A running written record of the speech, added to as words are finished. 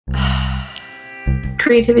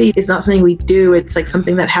Creativity is not something we do. It's like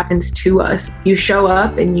something that happens to us. You show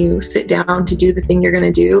up and you sit down to do the thing you're going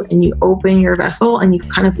to do, and you open your vessel and you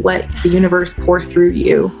kind of let the universe pour through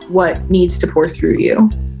you what needs to pour through you.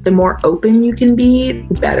 The more open you can be,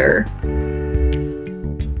 the better.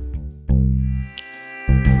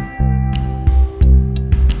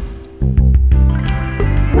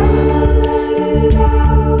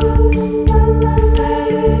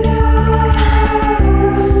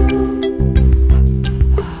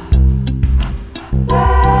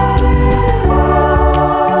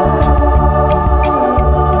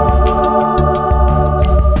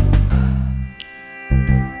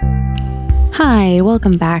 Hi,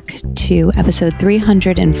 welcome back to episode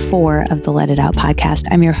 304 of the Let It Out podcast.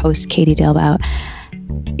 I'm your host, Katie Dalebout.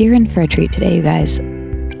 You're in for a treat today, you guys.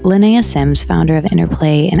 Linnea Sims, founder of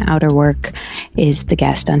Interplay and Outer Work, is the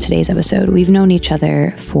guest on today's episode. We've known each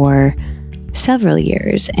other for several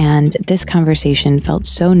years, and this conversation felt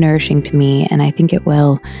so nourishing to me, and I think it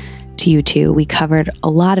will to you too. We covered a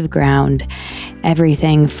lot of ground,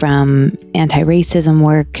 everything from anti-racism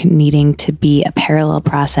work needing to be a parallel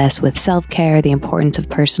process with self-care, the importance of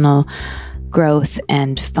personal growth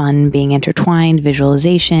and fun being intertwined,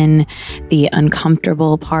 visualization, the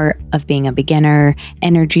uncomfortable part of being a beginner,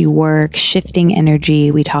 energy work, shifting energy.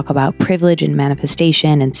 We talk about privilege and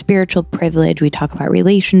manifestation and spiritual privilege. We talk about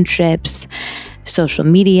relationships, social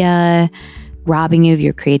media, robbing you of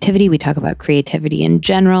your creativity. We talk about creativity in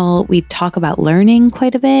general. We talk about learning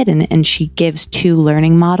quite a bit, and she gives two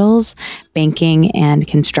learning models, banking and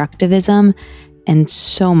constructivism, and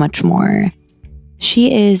so much more.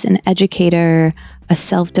 She is an educator, a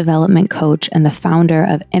self-development coach, and the founder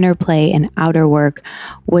of Interplay and Outer Work,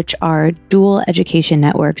 which are dual education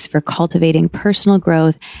networks for cultivating personal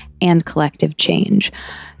growth and collective change.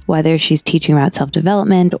 Whether she's teaching about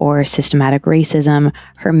self-development or systematic racism,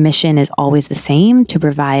 her mission is always the same: to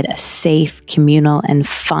provide a safe, communal, and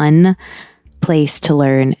fun place to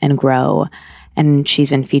learn and grow. And she's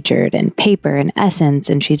been featured in Paper and Essence,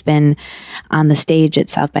 and she's been on the stage at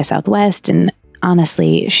South by Southwest. And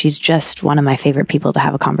honestly, she's just one of my favorite people to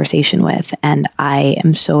have a conversation with. And I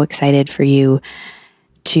am so excited for you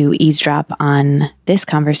to eavesdrop on this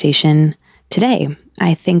conversation today.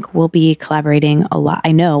 I think we'll be collaborating a lot.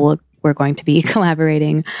 I know we're going to be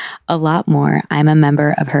collaborating a lot more. I'm a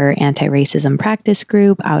member of her anti-racism practice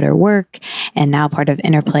group, Outer Work, and now part of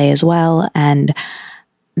Interplay as well. And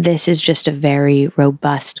this is just a very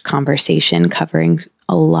robust conversation covering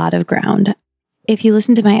a lot of ground. If you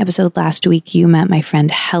listened to my episode last week, you met my friend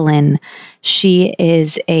Helen. She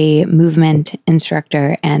is a movement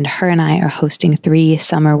instructor, and her and I are hosting 3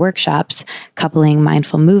 summer workshops coupling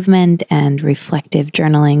mindful movement and reflective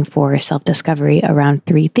journaling for self-discovery around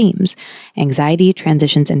 3 themes: anxiety,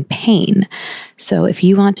 transitions, and pain. So if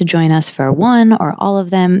you want to join us for one or all of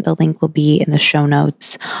them, the link will be in the show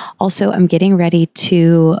notes. Also, I'm getting ready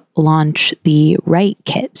to launch the Write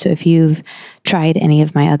Kit. So if you've tried any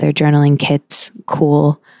of my other journaling kits,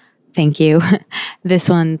 cool. Thank you. This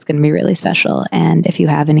one's going to be really special. And if you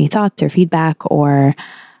have any thoughts or feedback or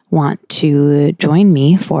want to join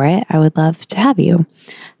me for it, I would love to have you.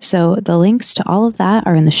 So the links to all of that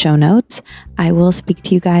are in the show notes. I will speak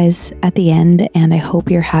to you guys at the end, and I hope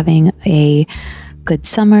you're having a good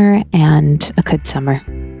summer and a good summer.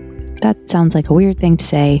 That sounds like a weird thing to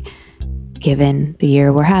say given the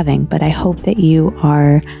year we're having, but I hope that you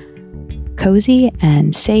are cozy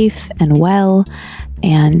and safe and well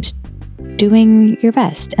and doing your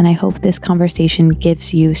best. And I hope this conversation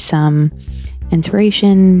gives you some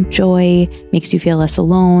inspiration, joy, makes you feel less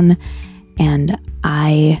alone. And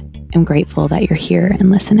I am grateful that you're here and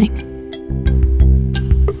listening.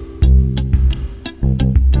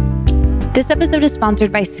 This episode is sponsored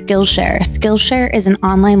by Skillshare. Skillshare is an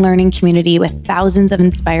online learning community with thousands of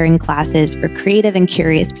inspiring classes for creative and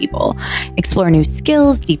curious people. Explore new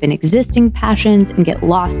skills, deepen existing passions, and get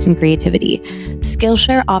lost in creativity.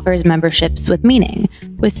 Skillshare offers memberships with meaning.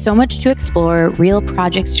 With so much to explore, real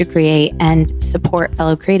projects to create, and support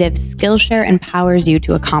fellow creatives, Skillshare empowers you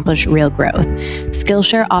to accomplish real growth.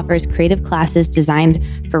 Skillshare offers creative classes designed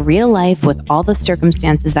for real life with all the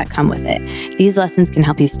circumstances that come with it. These lessons can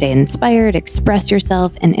help you stay inspired, express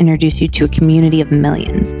yourself, and introduce you to a community of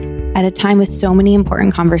millions. At a time with so many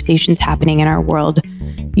important conversations happening in our world,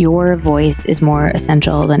 your voice is more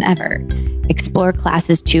essential than ever. Explore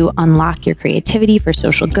classes to unlock your creativity for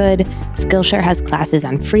social good. Skillshare has classes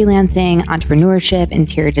on freelancing, entrepreneurship,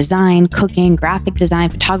 interior design, cooking, graphic design,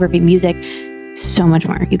 photography, music, so much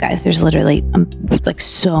more. You guys, there's literally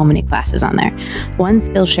so many classes on there. One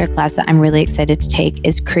Skillshare class that I'm really excited to take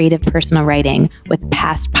is creative personal writing with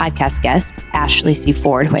past podcast guest, Ashley C.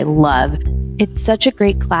 Ford, who I love. It's such a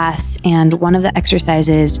great class, and one of the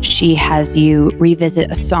exercises, she has you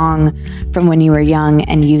revisit a song from when you were young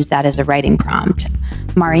and use that as a writing prompt.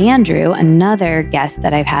 Mari Andrew, another guest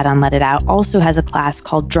that I've had on Let It Out, also has a class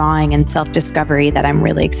called Drawing and Self-Discovery that I'm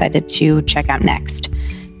really excited to check out next.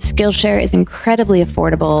 Skillshare is incredibly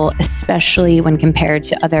affordable, especially when compared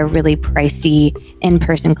to other really pricey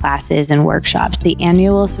in-person classes and workshops. The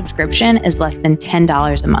annual subscription is less than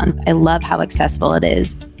 $10 a month. I love how accessible it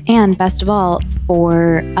is. And best of all,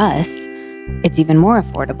 for us, it's even more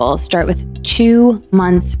affordable. Start with 2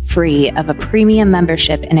 months free of a premium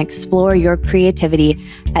membership and explore your creativity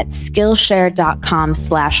at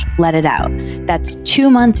Skillshare.com/letitout. That's 2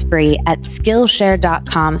 months free at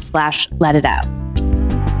Skillshare.com/letitout.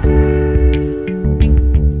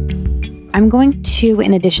 I'm going to,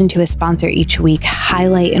 in addition to a sponsor each week,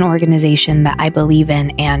 highlight an organization that I believe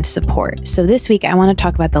in and support. So this week, I want to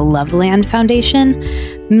talk about the Loveland Foundation.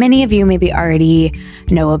 Many of you maybe already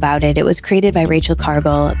know about it. It was created by Rachel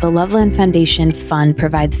Cargle. The Loveland Foundation Fund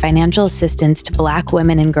provides financial assistance to Black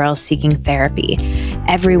women and girls seeking therapy.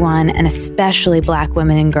 Everyone, and especially Black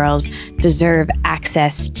women and girls, deserve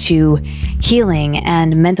access to healing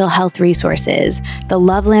and mental health resources. The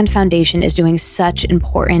Loveland Foundation is doing such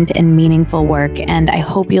important and meaningful work, and I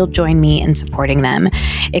hope you'll join me in supporting them.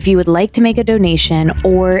 If you would like to make a donation,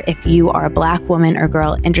 or if you are a Black woman or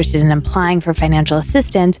girl interested in applying for financial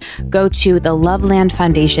assistance, go to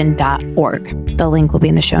thelovelandfoundation.org. The link will be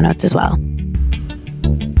in the show notes as well.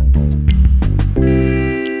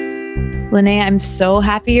 Lene, I'm so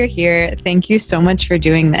happy you're here. Thank you so much for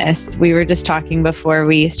doing this. We were just talking before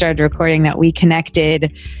we started recording that we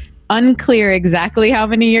connected, unclear exactly how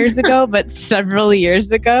many years ago, but several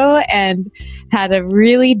years ago, and had a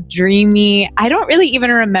really dreamy, I don't really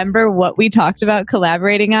even remember what we talked about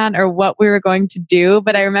collaborating on or what we were going to do,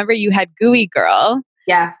 but I remember you had Gooey Girl.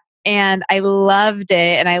 Yeah. And I loved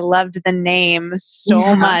it. And I loved the name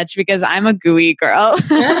so much because I'm a gooey girl.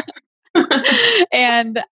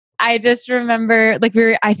 And I just remember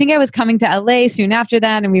I think I was coming to LA soon after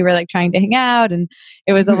that, and we were like trying to hang out, and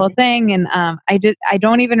it was a whole thing. And I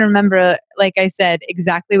don't even remember, like I said,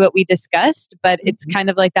 exactly what we discussed, but it's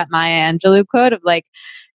kind of like that Maya Angelou quote of like,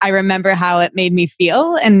 I remember how it made me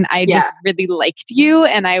feel. And I just really liked you.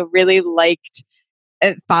 And I really liked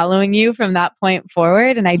following you from that point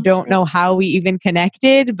forward. And I don't know how we even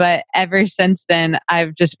connected, but ever since then,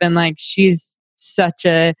 I've just been like, she's such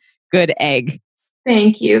a good egg.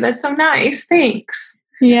 Thank you. That's so nice. Thanks.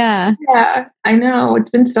 Yeah. Yeah, I know. It's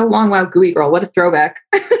been so long. Wow, Gooey Girl. What a throwback.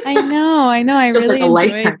 I know. I really like a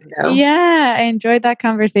lifetime ago. Yeah, I enjoyed that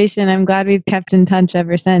conversation. I'm glad we've kept in touch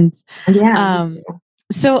ever since. Yeah.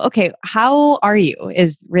 So, okay, how are you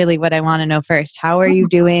is really what I want to know first. How are you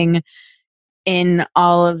doing in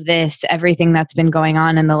all of this, everything that's been going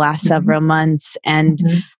on in the last several months? And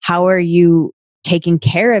how are you taking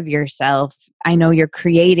care of yourself? I know you're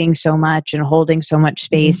creating so much and holding so much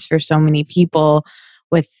space for so many people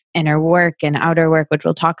with inner work and outer work, which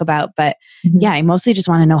we'll talk about. But yeah, I mostly just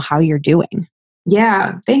want to know how you're doing.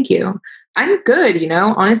 Yeah, thank you. I'm good.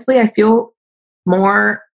 Honestly, I feel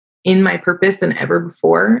more in my purpose than ever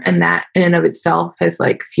before. And that in and of itself has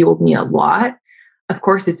fueled me a lot. Of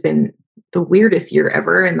course, it's been the weirdest year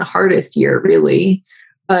ever and the hardest year really,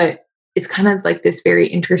 but it's kind of like this very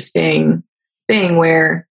interesting thing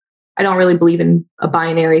where I don't really believe in a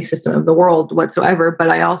binary system of the world whatsoever, but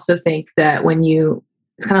I also think that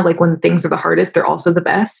it's kind of like when things are the hardest, they're also the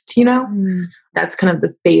best, That's kind of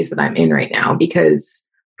the phase that I'm in right now, because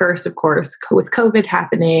first, of course, with COVID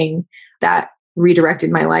happening, that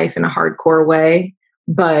redirected my life in a hardcore way,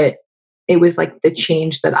 but it was like the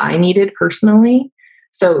change that I needed personally.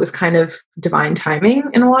 So it was kind of divine timing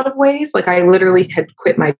in a lot of ways. Like I literally had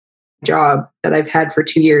quit my job that I've had for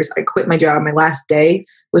 2 years. I quit my job. My last day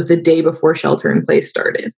was the day before shelter in place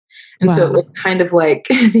started. And so it was kind of like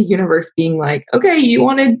the universe being like, okay, you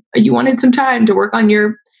wanted some time to work on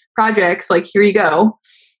your projects. Like, here you go.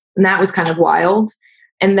 And that was kind of wild.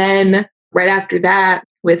 And then right after that,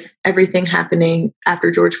 with everything happening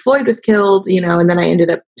after George Floyd was killed, and then I ended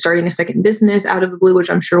up starting a second business out of the blue, which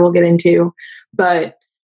I'm sure we'll get into. But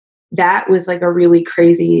that was like a really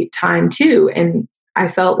crazy time too. And I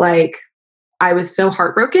felt like I was so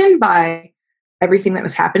heartbroken by everything that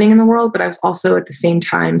was happening in the world, but I was also at the same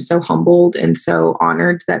time so humbled and so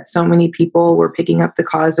honored that so many people were picking up the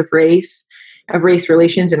cause of race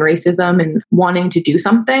relations and racism and wanting to do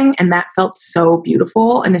something. And that felt so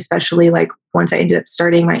beautiful. And especially once I ended up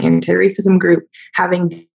starting my anti-racism group,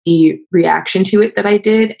 having the reaction to it that I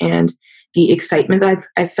did and the excitement that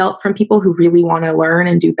I felt from people who really want to learn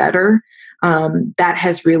and do better, that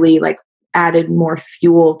has really added more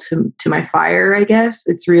fuel to my fire, I guess.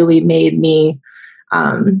 It's really made me,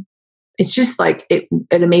 it's just like, it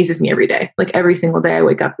amazes me every day. Like every single day I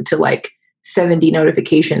wake up to like 70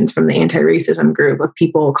 notifications from the anti-racism group of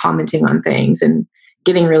people commenting on things and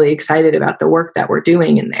getting really excited about the work that we're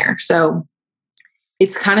doing in there. So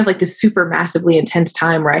it's kind of like this super massively intense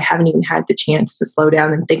time where I haven't even had the chance to slow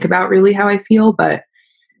down and think about really how I feel. But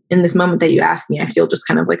in this moment that you asked me, I feel just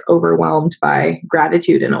kind of like overwhelmed by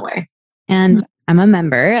gratitude in a way. And I'm a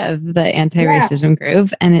member of the anti-racism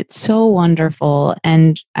group, and it's so wonderful.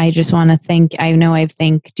 And I just want to thank, I know I've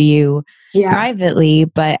thanked you privately,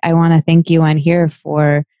 but I want to thank you on here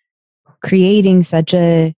for creating such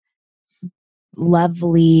a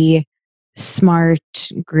lovely, smart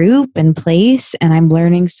group and place. And I'm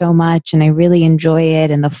learning so much and I really enjoy it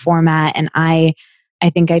and the format. And I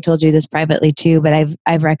think I told you this privately too, but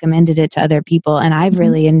I've recommended it to other people, and I've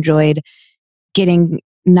really enjoyed getting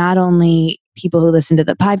not only people who listen to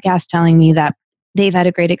the podcast telling me that they've had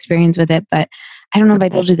a great experience with it, but I don't know if I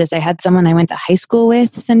told you this. I had someone I went to high school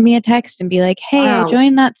with send me a text and be like, hey, I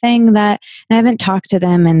joined that thing that, and I haven't talked to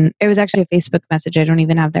them. And it was actually a Facebook message. I don't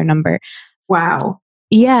even have their number. Wow.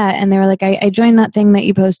 Yeah. And they were like, I joined that thing that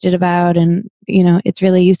you posted about, and, you know, it's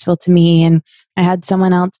really useful to me. And I had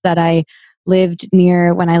someone else that I lived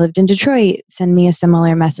near when I lived in Detroit send me a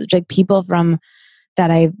similar message. Like people from that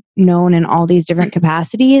I've known in all these different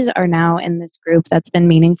capacities are now in this group that's been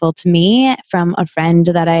meaningful to me, from a friend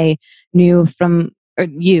that I knew from, or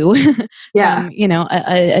you, from, you know,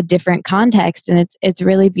 a different context. And it's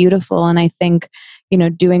really beautiful. And I think, you know,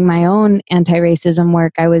 doing my own anti-racism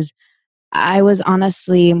work, I was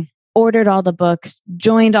honestly ordered all the books,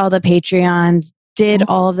 joined all the Patreons, did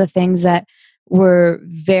all of the things that were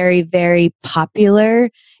very, very popular,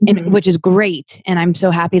 and which is great. And I'm so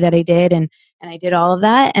happy that I did. And I did all of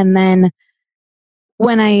that. And then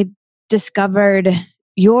when I discovered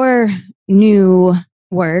your new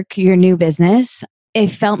work, your new business, I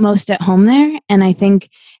felt most at home there. And I think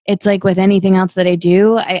it's like with anything else that I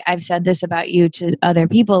do, I've said this about you to other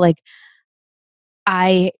people, like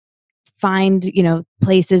I find, you know,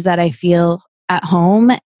 places that I feel at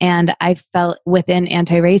home. And I felt within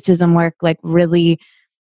anti-racism work, like really,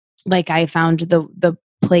 like I found the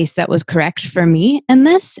place that was correct for me in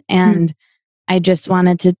this. And I just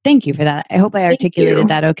wanted to thank you for that. I hope I articulated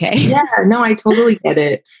that okay. Yeah, no, I totally get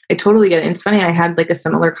it. And it's funny, I had like a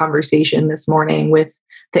similar conversation this morning with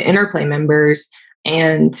the Interplay members,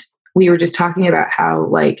 and we were just talking about how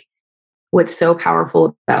like what's so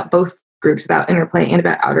powerful about both groups, about Interplay and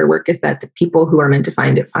about Outer Work, is that the people who are meant to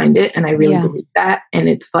find it. And I really believe that. And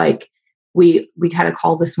it's like, we had a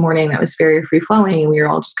call this morning that was very free flowing, and we were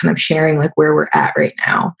all just kind of sharing like where we're at right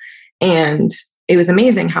now. And it was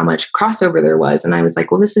amazing how much crossover there was. And I was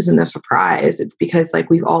like, well, this isn't a surprise. It's because like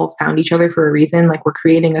we've all found each other for a reason. Like we're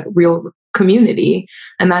creating a real community.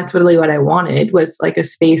 And that's really what I wanted, was like a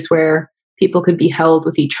space where people could be held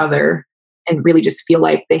with each other and really just feel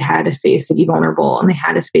like they had a space to be vulnerable and they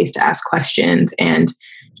had a space to ask questions, and,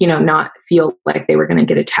 you know, not feel like they were going to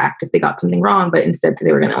get attacked if they got something wrong, but instead that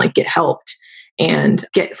they were going to like get helped and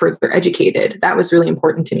get further educated. That was really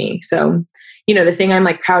important to me. So, you know, the thing I'm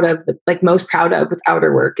like proud of, most proud of with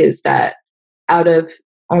Outer Work, is that out of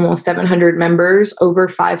almost 700 members, over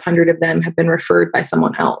 500 of them have been referred by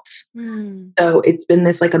someone else. So it's been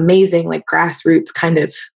this like amazing, like grassroots kind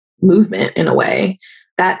of movement in a way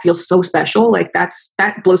that feels so special. Like that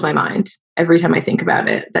blows my mind every time I think about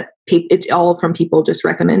it, that it's all from people just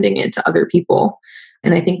recommending it to other people.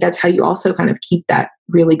 And I think that's how you also kind of keep that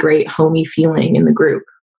really great homey feeling in the group.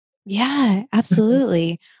 Yeah,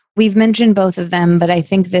 absolutely. We've mentioned both of them, but I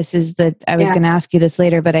think this is I was going to ask you this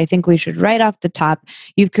later, but I think we should right off the top,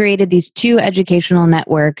 you've created these 2 educational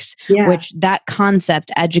networks, which that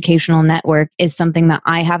concept, educational network, is something that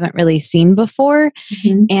I haven't really seen before.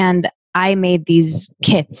 And I made these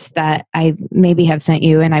kits that I maybe have sent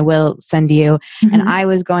you, and I will send you. And I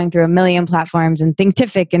was going through a million platforms and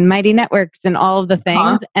Thinkific and Mighty Networks and all of the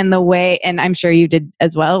things, and the way, and I'm sure you did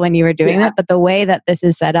as well when you were doing that, but the way that this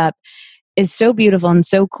is set up is so beautiful and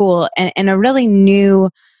so cool, and a really new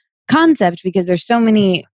concept, because there's so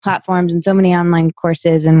many platforms and so many online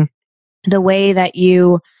courses, and the way that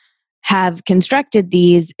you have constructed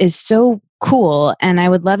these is so cool. And I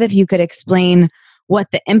would love if you could explain what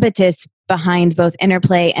the impetus behind both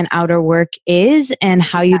Interplay and Outer Work is, and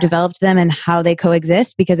how you developed them and how they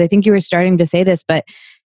coexist, because I think you were starting to say this, but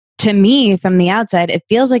to me from the outside, it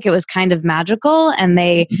feels like it was kind of magical, and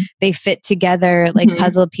they fit together like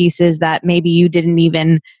puzzle pieces that maybe you didn't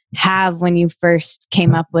even have when you first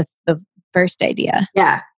came up with the first idea.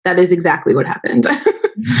 Yeah. that is exactly what happened.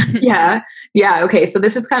 Yeah. Yeah. Okay. So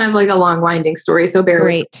this is kind of like a long winding story. So bear with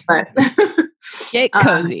me, but get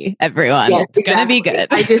cozy, everyone. Yes, it's gonna be good.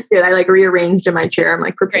 I just did. I like rearranged in my chair. I'm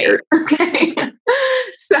like prepared. Great. Okay.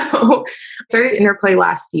 So I started Interplay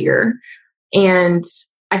last year, and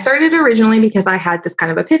I started originally because I had this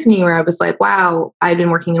kind of epiphany where I was like, wow, I'd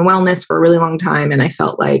been working in wellness for a really long time, and I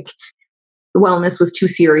felt like wellness was too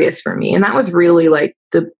serious for me. And that was really like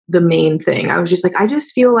the main thing. I was just like, I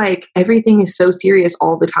just feel like everything is so serious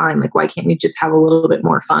all the time. Like, why can't we just have a little bit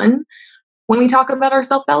more fun when we talk about our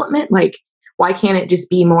self-development? Like, why can't it just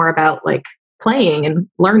be more about like playing and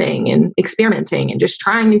learning and experimenting and just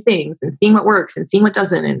trying new things and seeing what works and seeing what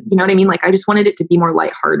doesn't? And you know what I mean? Like, I just wanted it to be more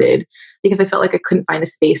lighthearted because I felt like I couldn't find a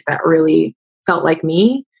space that really felt like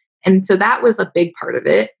me. And so that was a big part of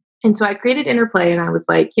it. And so I created Interplay, and I was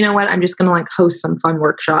like, you know what? I'm just going to like host some fun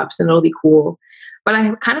workshops and it'll be cool. But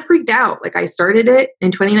I kind of freaked out. Like, I started it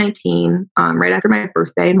in 2019, right after my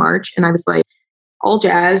birthday in March. And I was like all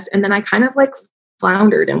jazzed. And then I kind of like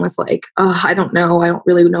floundered and was like, oh, I don't know. I don't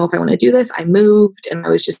really know if I want to do this. I moved, and I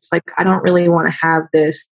was just like, I don't really want to have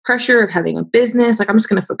this pressure of having a business. Like, I'm just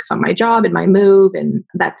going to focus on my job and my move, and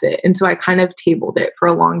that's it. And so I kind of tabled it for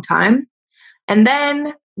a long time. And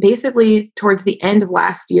then basically towards the end of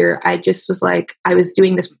last year, I just was like, I was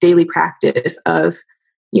doing this daily practice of,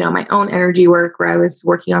 you know, my own energy work where I was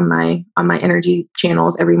working on my energy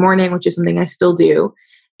channels every morning, which is something I still do.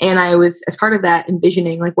 And I was, as part of that,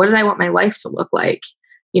 envisioning like, what did I want my life to look like?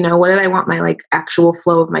 You know, what did I want my like actual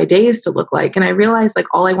flow of my days to look like? And I realized like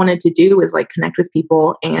all I wanted to do was like connect with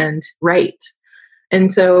people and write.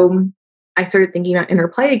 And so I started thinking about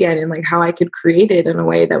Interplay again and like how I could create it in a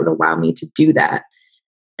way that would allow me to do that.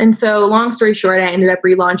 And so long story short, I ended up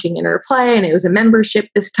relaunching Interplay, and it was a membership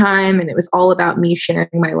this time. And it was all about me sharing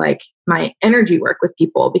my energy work with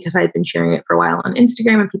people because I had been sharing it for a while on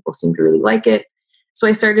Instagram and people seemed to really like it. So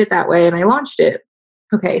I started it that way and I launched it.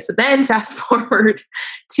 Okay. So then fast forward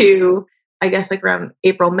to, I guess like around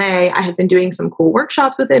April, May, I had been doing some cool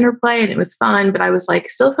workshops with Interplay and it was fun, but I was like,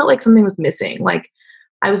 still felt like something was missing. Like,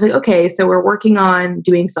 I was like, okay, so we're working on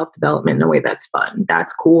doing self-development in a way that's fun.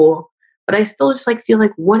 That's cool. But I still just like feel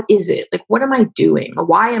like, what is it? Like, what am I doing?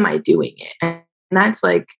 Why am I doing it? And that's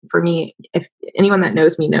like, for me, if anyone that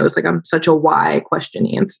knows me knows, like, I'm such a why question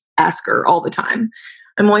asker all the time.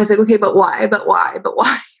 I'm always like, okay, but why? But why? But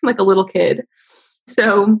why? I'm like a little kid.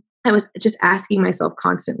 So I was just asking myself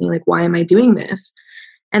constantly, like, why am I doing this?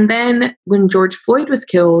 And then when George Floyd was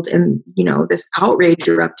killed and, you know, this outrage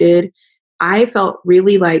erupted, I felt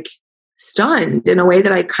really like stunned in a way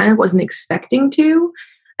that I kind of wasn't expecting to.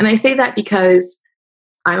 And I say that because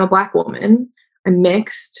I'm a Black woman, I'm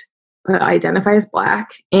mixed, but I identify as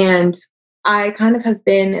Black. And I kind of have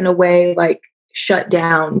been in a way like shut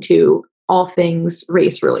down to all things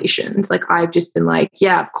race relations. Like, I've just been like,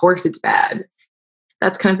 yeah, of course it's bad.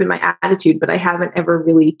 That's kind of been my attitude, but I haven't ever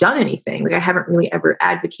really done anything. Like, I haven't really ever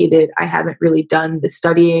advocated. I haven't really done the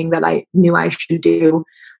studying that I knew I should do.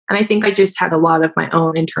 And I think I just had a lot of my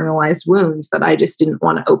own internalized wounds that I just didn't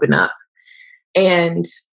want to open up. And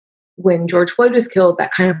when George Floyd was killed,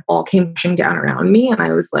 that kind of all came pushing down around me. And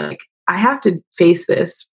I was like, I have to face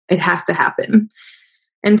this. It has to happen.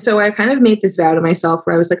 And so I kind of made this vow to myself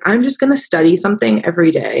where I was like, I'm just going to study something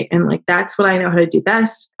every day. And like, that's what I know how to do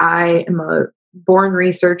best. I am a born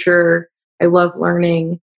researcher. I love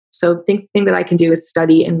learning. So the thing that I can do is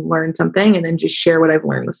study and learn something and then just share what I've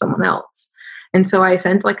learned with someone else. And so I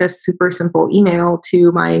sent like a super simple email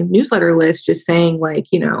to my newsletter list just saying like,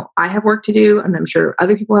 you know, I have work to do and I'm sure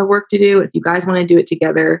other people have work to do. If you guys want to do it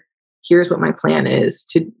together, here's what my plan is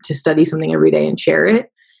to study something every day and share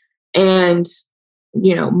it. And,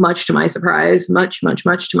 you know, much to my surprise, much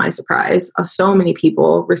to my surprise, so many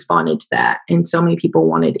people responded to that. And so many people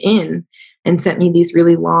wanted in and sent me these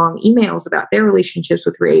really long emails about their relationships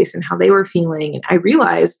with race and how they were feeling. And I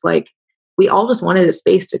realized like, we all just wanted a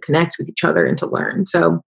space to connect with each other and to learn.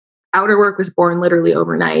 So Outer Work was born literally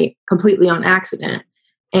overnight, completely on accident.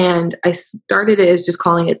 And I started it as just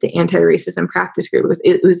calling it the Anti-Racism Practice Group.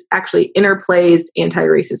 It was actually Interplay's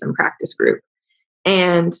Anti-Racism Practice Group.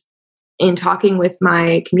 And in talking with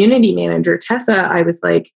my community manager, Tessa, I was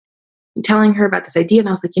like telling her about this idea. And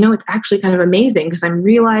I was like, you know, it's actually kind of amazing because I'm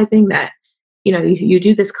realizing that, you know, you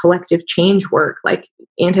do this collective change work, like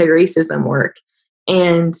anti-racism work.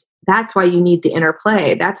 And that's why you need the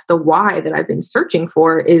interplay. That's the why that I've been searching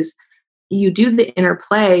for is you do the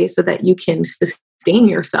interplay so that you can sustain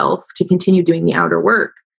yourself to continue doing the outer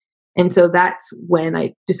work. And so that's when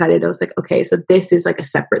I decided, I was like, okay, so this is like a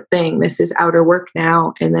separate thing. This is outer work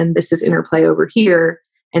now. And then this is interplay over here.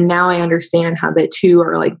 And now I understand how the two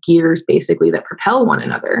are like gears basically that propel one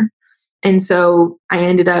another. And so I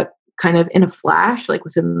ended up kind of in a flash, like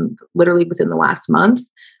literally within the last month,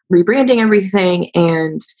 rebranding everything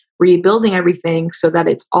and rebuilding everything so that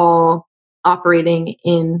it's all operating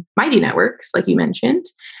in Mighty Networks, like you mentioned.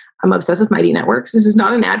 I'm obsessed with Mighty Networks. This is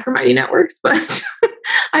not an ad for Mighty Networks, but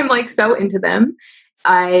I'm like so into them.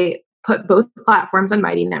 I put both platforms on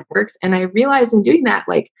Mighty Networks, and I realized in doing that,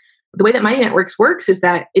 like the way that Mighty Networks works is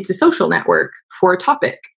that it's a social network for a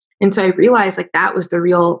topic. And so I realized like that was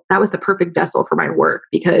the perfect vessel for my work,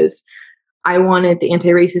 because I wanted the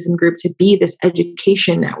anti-racism group to be this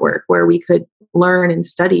education network where we could learn and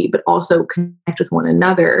study, but also connect with one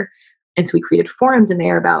another. And so we created forums in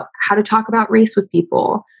there about how to talk about race with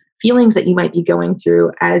people, feelings that you might be going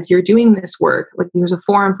through as you're doing this work. Like there's a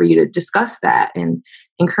forum for you to discuss that, and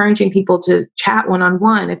encouraging people to chat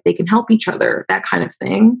one-on-one if they can help each other, that kind of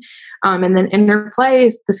thing. And then Interplay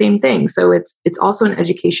is the same thing. So it's also an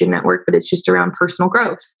education network, but it's just around personal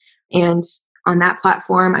growth. And on that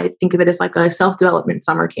platform, I think of it as like a self-development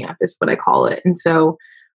summer camp is what I call it. And so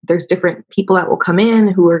there's different people that will come in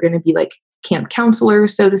who are going to be like camp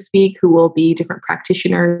counselors, so to speak, who will be different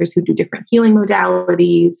practitioners who do different healing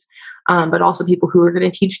modalities, but also people who are going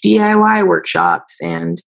to teach DIY workshops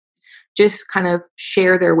and just kind of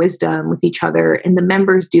share their wisdom with each other. And the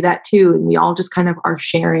members do that too. And we all just kind of are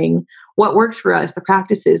sharing what works for us, the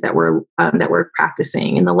practices that we're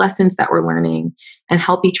practicing and the lessons that we're learning, and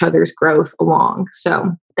help each other's growth along.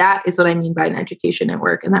 So that is what I mean by an education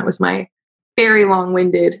network. And that was my very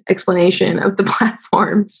long-winded explanation of the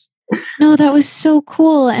platforms. No, that was so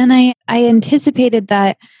cool. And I anticipated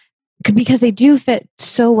that because they do fit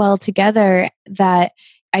so well together that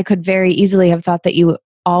I could very easily have thought that you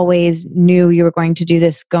always knew you were going to do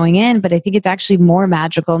this going in. But I think it's actually more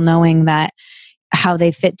magical knowing that how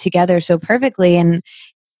they fit together so perfectly. And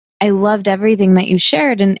I loved everything that you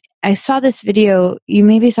shared. And I saw this video, you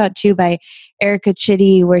maybe saw it too, by Erica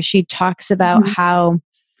Chitty, where she talks about how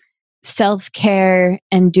self-care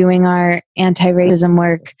and doing our anti-racism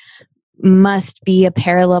work must be a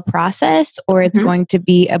parallel process, or it's going to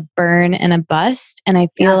be a burn and a bust. And I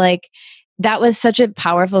feel like that was such a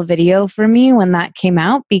powerful video for me when that came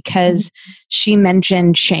out, because she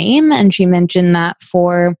mentioned shame, and she mentioned that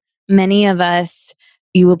for many of us,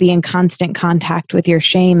 you will be in constant contact with your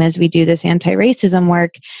shame as we do this anti-racism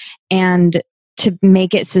work. And to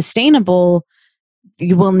make it sustainable,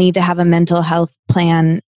 you will need to have a mental health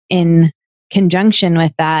plan in conjunction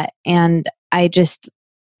with that. And I just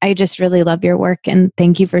really love your work, and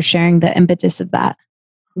thank you for sharing the impetus of that.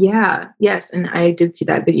 Yeah, yes. And I did see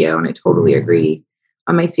that video, and I totally agree.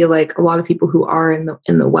 I feel like a lot of people who are in the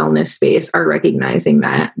wellness space are recognizing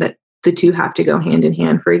that the two have to go hand in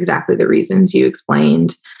hand for exactly the reasons you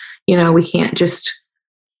explained. We can't just,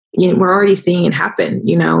 we're already seeing it happen,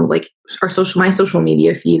 like my social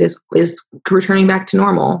media feed is returning back to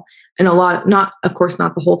normal. And of course,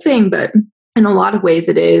 not the whole thing, but in a lot of ways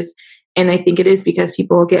it is. And I think it is because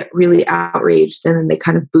people get really outraged and then they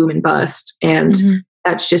kind of boom and bust. And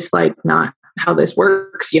that's just like not how this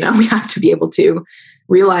works. We have to be able to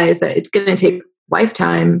realize that it's going to take a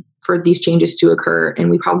lifetime for these changes to occur. And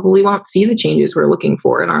we probably won't see the changes we're looking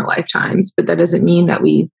for in our lifetimes, but that doesn't mean that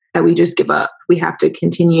we just give up. We have to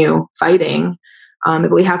continue fighting.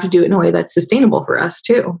 But we have to do it in a way that's sustainable for us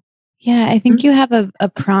too. Yeah. I think you have a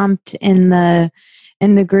prompt in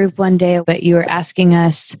the group one day, but you were asking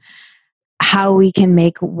us how we can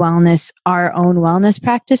make our own wellness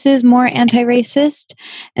practices more anti-racist.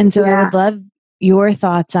 And so I would love your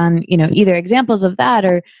thoughts on, either examples of that,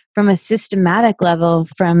 or from a systematic level,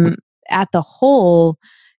 from at the whole,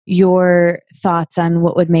 your thoughts on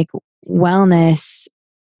what would make wellness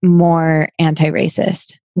more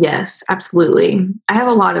anti-racist. Yes, absolutely. I have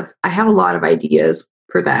a lot of ideas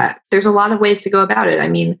for that. There's a lot of ways to go about it.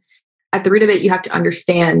 At the root of it, you have to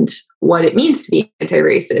understand what it means to be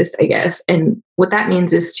anti-racist, I guess. And what that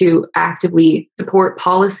means is to actively support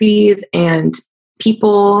policies and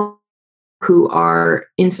people who are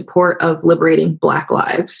in support of liberating Black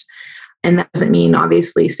lives. And that doesn't mean,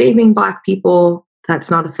 obviously, saving Black people.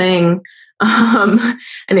 That's not a thing. And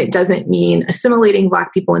it doesn't mean assimilating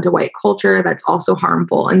Black people into white culture. That's also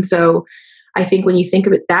harmful. And so I think when you think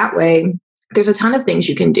of it that way, there's a ton of things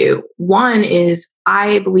you can do. One is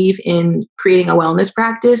I believe in creating a wellness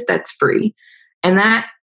practice that's free. And that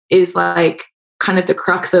is like kind of the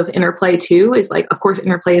crux of Interplay too, is like, of course,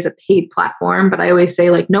 Interplay is a paid platform, but I always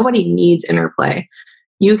say like, nobody needs Interplay.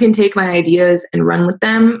 You can take my ideas and run with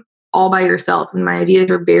them all by yourself. And my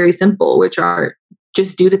ideas are very simple, which are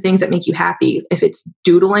just do the things that make you happy. If it's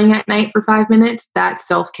doodling at night for 5 minutes, that's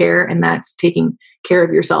self-care, and that's taking care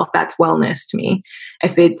of yourself, that's wellness to me.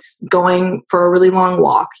 If it's going for a really long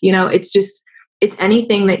walk, it's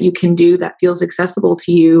anything that you can do that feels accessible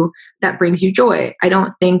to you, that brings you joy. I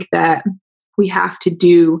don't think that we have to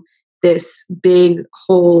do this big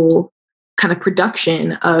whole kind of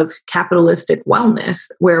production of capitalistic wellness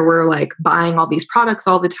where we're like buying all these products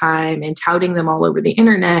all the time and touting them all over the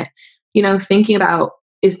internet, thinking about,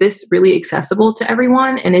 is this really accessible to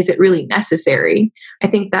everyone? And is it really necessary? I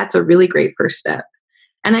think that's a really great first step.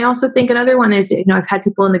 And I also think another one is, I've had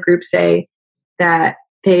people in the group say that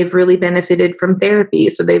they've really benefited from therapy.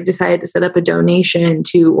 So they've decided to set up a donation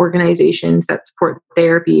to organizations that support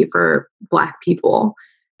therapy for Black people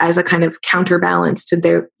as a kind of counterbalance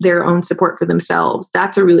to their own support for themselves.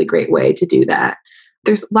 That's a really great way to do that.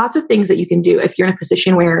 There's lots of things that you can do if you're in a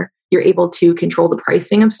position where you're able to control the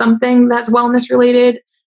pricing of something that's wellness related.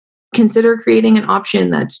 Consider creating an option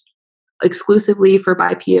that's exclusively for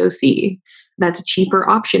BIPOC. That's a cheaper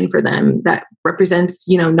option for them that represents,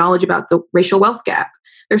 knowledge about the racial wealth gap.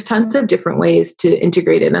 There's tons of different ways to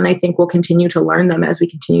integrate it. And I think we'll continue to learn them as we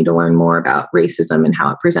continue to learn more about racism and how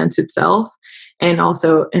it presents itself. And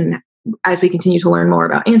also, as we continue to learn more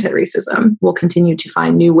about anti-racism, we'll continue to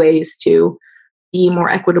find new ways to be more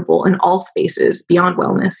equitable in all spaces beyond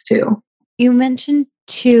wellness too. You mentioned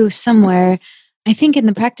too somewhere, I think in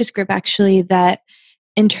the practice group actually, that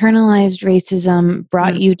internalized racism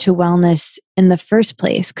brought you to wellness in the first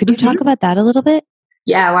place. Could you talk about that a little bit?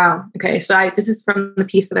 Yeah, wow. Okay, so this is from the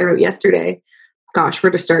piece that I wrote yesterday. Gosh,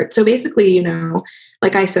 where to start? So basically,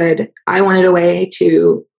 like I said, I wanted a way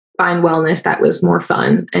to find wellness that was more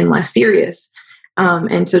fun and less serious.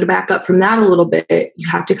 And so to back up from that a little bit, you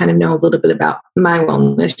have to kind of know a little bit about my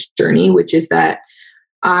wellness journey, which is that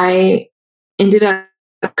I ended up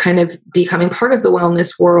kind of becoming part of the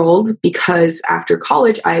wellness world because after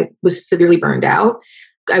college, I was severely burned out.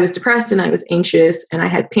 I was depressed and I was anxious and I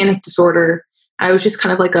had panic disorder. I was just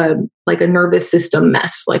kind of like a nervous system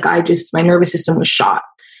mess. My nervous system was shot.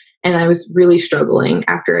 And I was really struggling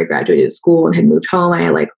after I graduated school and had moved home.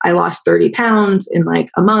 I lost 30 pounds in like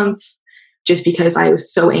a month just because I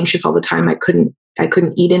was so anxious all the time. I couldn't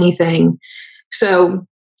eat anything. So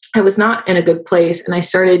I was not in a good place. And I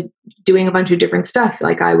started doing a bunch of different stuff.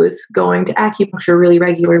 Like I was going to acupuncture really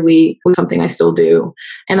regularly, was something I still do.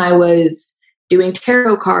 And I was doing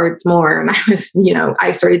tarot cards more. And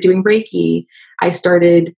I started doing Reiki. I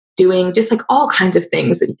started doing just like all kinds of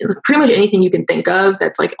things, pretty much anything you can think of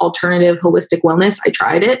that's like alternative holistic wellness. I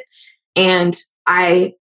tried it and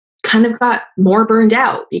I kind of got more burned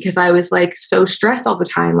out because I was like so stressed all the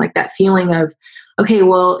time, like that feeling of, okay,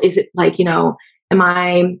 well, is it like, am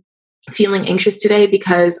I feeling anxious today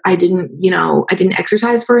because I didn't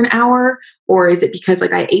exercise for an hour? Or is it because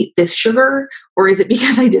like I ate this sugar? Or is it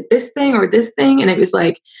because I did this thing or this thing? And it was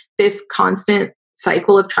like this constant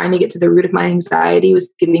cycle of trying to get to the root of my anxiety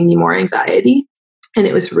was giving me more anxiety. And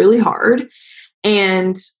it was really hard.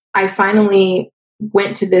 And I finally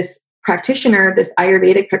went to this practitioner, this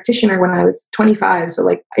Ayurvedic practitioner when I was 25. So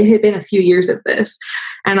like it had been a few years of this.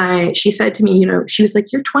 And she said to me, she was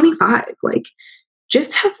like, you're 25, like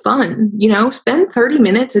just have fun, spend 30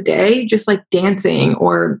 minutes a day, just like dancing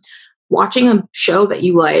or watching a show that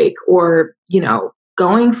you like, or,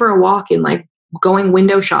 going for a walk and like going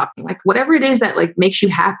window shopping, like whatever it is that like makes you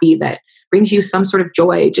happy, that brings you some sort of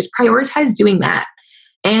joy, just prioritize doing that.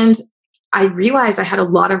 And I realized I had a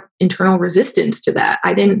lot of internal resistance to that.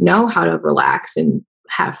 I didn't know how to relax and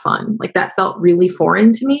have fun. Like that felt really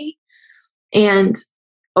foreign to me. And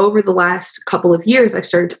over the last couple of years, I've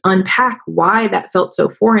started to unpack why that felt so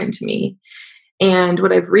foreign to me. And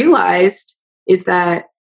what I've realized is that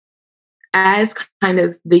as kind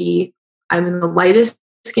of I'm the lightest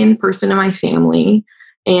skinned person in my family,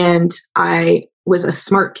 and I was a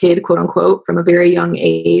smart kid, quote unquote, from a very young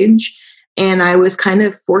age. And I was kind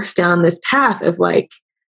of forced down this path of like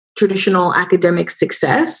traditional academic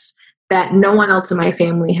success that no one else in my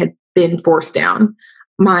family had been forced down.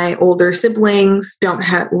 My older siblings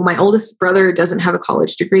my oldest brother doesn't have a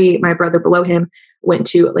college degree. My brother below him went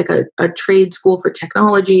to like a trade school for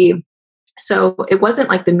technology. So it wasn't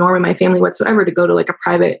like the norm in my family whatsoever to go to like a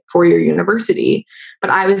private 4-year university, but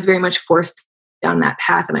I was very much forced down that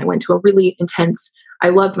path. And I went to a really intense, I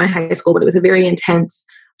loved my high school, but it was a very intense,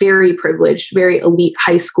 very privileged, very elite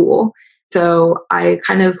high school. So I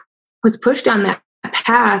kind of was pushed down that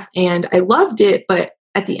path and I loved it. But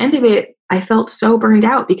at the end of it, I felt so burned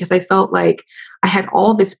out because I felt like I had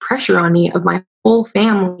all this pressure on me of my whole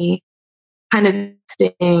family kind of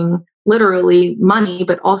investing literally money,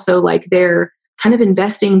 but also like they're kind of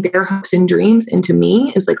investing their hopes and dreams into me.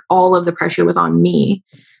 It was like all of the pressure was on me.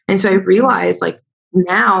 And so I realized like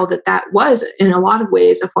now that was in a lot of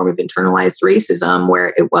ways a form of internalized racism,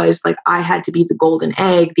 where it was like I had to be the golden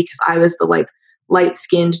egg because I was the like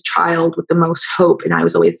light-skinned child with the most hope, and I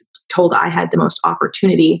was always told I had the most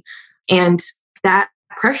opportunity. And that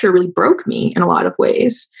pressure really broke me in a lot of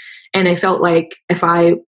ways. And I felt like if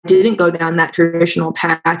I didn't go down that traditional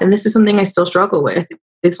path, and this is something I still struggle with,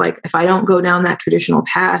 it's like if I don't go down that traditional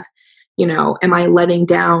path, am I letting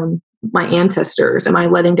down my ancestors? Am I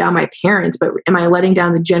letting down my parents? But am I letting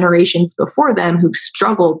down the generations before them who've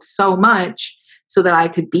struggled so much so that I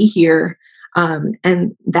could be here?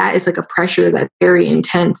 And that is like a pressure that's very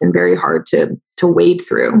intense and very hard to wade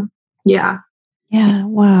through. Yeah. Yeah.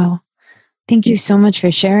 Wow. Thank you so much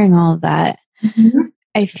for sharing all of that. Mm-hmm.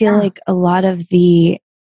 I feel like a lot of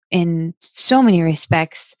in so many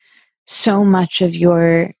respects, so much of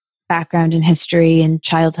your background and history and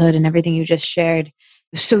childhood and everything you just shared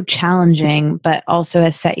was so challenging, but also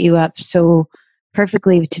has set you up so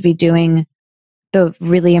perfectly to be doing the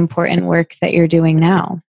really important work that you're doing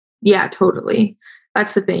now. Yeah, totally.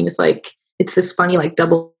 That's the thing. It's like, it's this funny, like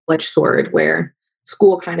double-edged sword where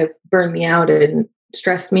school kind of burned me out and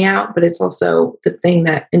stressed me out, but it's also the thing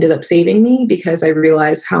that ended up saving me because I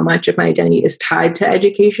realized how much of my identity is tied to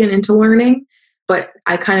education and to learning. But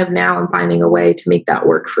I kind of now am finding a way to make that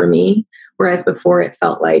work for me. Whereas before it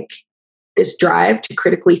felt like this drive to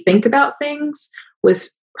critically think about things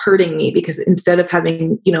was hurting me because instead of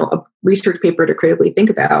having, a research paper to critically think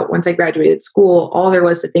about, once I graduated school, all there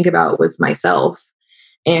was to think about was myself.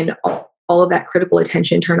 And all of that critical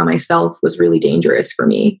attention turned on myself was really dangerous for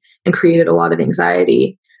me and created a lot of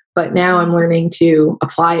anxiety. But now I'm learning to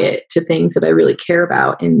apply it to things that I really care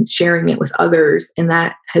about and sharing it with others. And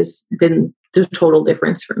that has been the total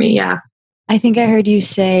difference for me. Yeah. I think I heard you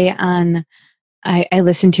say I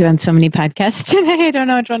listened to you on so many podcasts today. I don't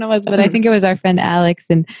know which one it was, but I think it was our friend Alex.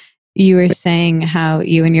 And you were saying how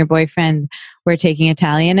you and your boyfriend were taking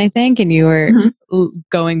Italian, I think, and you were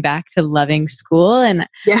going back to loving school. And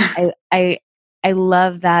yeah. I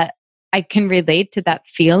love that. I can relate to that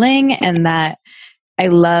feeling, and that I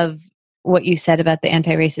love what you said about the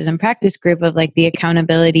anti-racism practice group of like the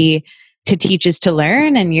accountability to teach is to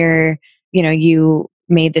learn. And you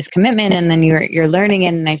made this commitment and then you're learning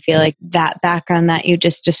it. And I feel like that background that you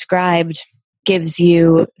just described gives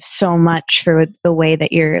you so much for the way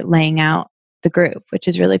that you're laying out the group, which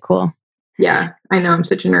is really cool. Yeah, I know. I'm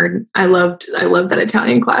such a nerd. I loved that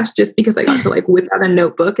Italian class just because I got to like whip out a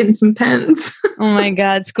notebook and some pens. Oh my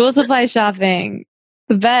God. School supply shopping.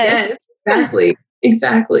 The best. Yes,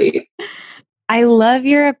 exactly. I love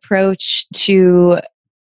your approach to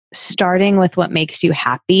starting with what makes you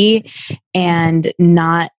happy and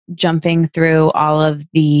not jumping through all of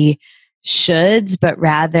the shoulds, but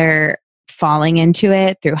rather falling into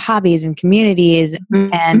it through hobbies and communities. Mm-hmm.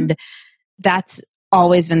 And that's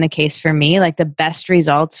always been the case for me. Like the best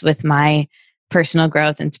results with my personal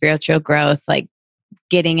growth and spiritual growth, like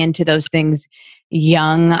getting into those things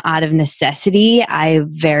young out of necessity, I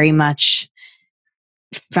very much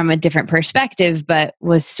from a different perspective, but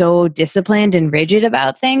was so disciplined and rigid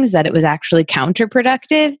about things that it was actually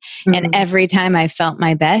counterproductive. Mm-hmm. And every time I felt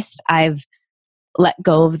my best, I've let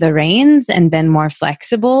go of the reins and been more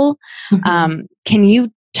flexible. Mm-hmm. Can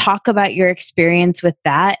you talk about your experience with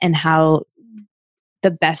that and how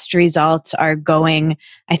the best results are going?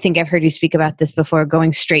 I think I've heard you speak about this before,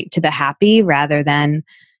 going straight to the happy rather than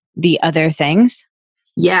the other things.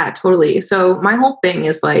 Yeah, totally. So my whole thing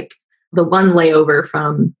is like, the one layover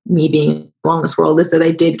from me being in the wellness world is that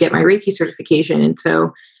I did get my Reiki certification. And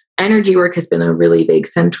so energy work has been a really big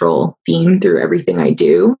central theme through everything I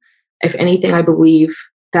do. If anything, I believe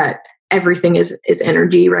that everything is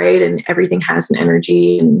energy, right? And everything has an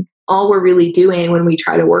energy. And all we're really doing when we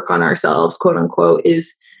try to work on ourselves, quote unquote,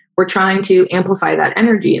 is we're trying to amplify that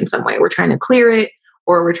energy in some way. We're trying to clear it,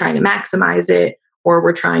 or we're trying to maximize it, or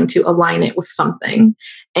we're trying to align it with something.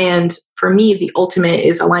 And for me, the ultimate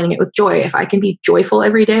is aligning it with joy. If I can be joyful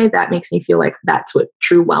every day, that makes me feel like that's what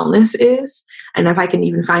true wellness is. And if I can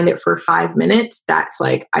even find it for 5 minutes, that's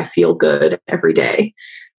like, I feel good every day.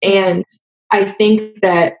 And I think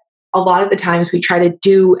that a lot of the times we try to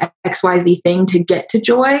do XYZ thing to get to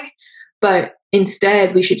joy, but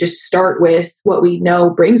instead we should just start with what we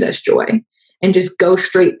know brings us joy and just go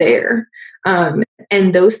straight there.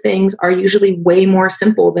 And those things are usually way more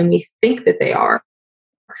simple than we think that they are.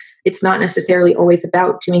 It's not necessarily always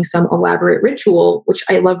about doing some elaborate ritual, which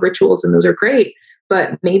I love rituals and those are great,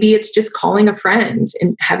 but maybe it's just calling a friend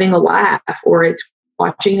and having a laugh, or it's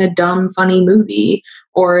watching a dumb, funny movie,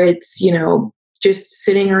 or it's, just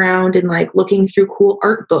sitting around and like looking through cool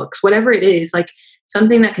art books, whatever it is, like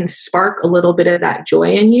something that can spark a little bit of that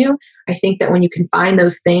joy in you. I think that when you can find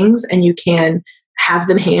those things and you can have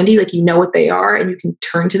them handy, like you know what they are, and you can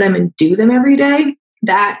turn to them and do them every day,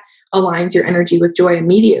 that aligns your energy with joy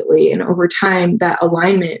immediately. And over time, that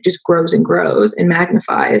alignment just grows and grows and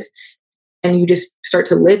magnifies. And you just start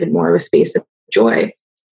to live in more of a space of joy.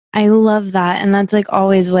 I love that. And that's like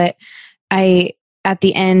always what at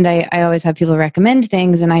the end, I always have people recommend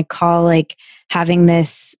things, and I call like having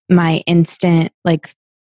this my instant, like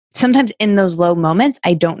sometimes in those low moments,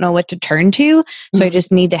 I don't know what to turn to. So I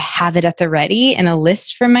just need to have it at the ready in a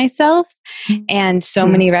list for myself. And so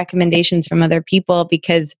many recommendations from other people,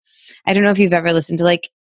 because I don't know if you've ever listened to like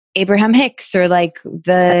Abraham Hicks or like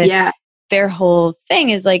their whole thing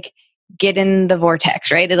is like, get in the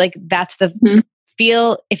vortex, right? Like that's the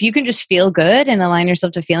feel. If you can just feel good and align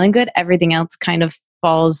yourself to feeling good, everything else kind of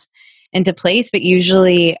falls into place. But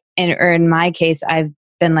usually, in my case, I've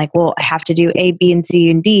been like, well, I have to do A, B, and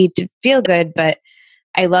C, and D to feel good. But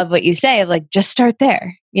I love what you say of like, just start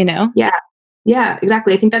there, you know? Yeah,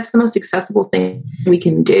 exactly. I think that's the most accessible thing we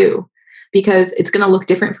can do, because it's going to look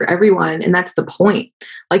different for everyone. And that's the point.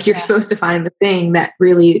 Like you're supposed to find the thing that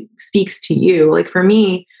really speaks to you. Like for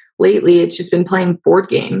me, lately, it's just been playing board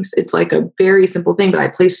games. It's like a very simple thing, but I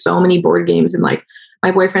play so many board games, and like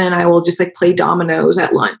my boyfriend and I will just like play dominoes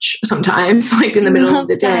at lunch sometimes, like in the middle of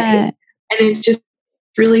the day. And it's just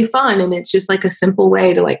really fun. And it's just like a simple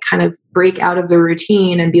way to like kind of break out of the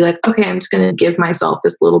routine and be like, okay, I'm just going to give myself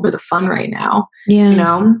this little bit of fun right now. Yeah. You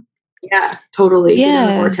know? Yeah, totally. Get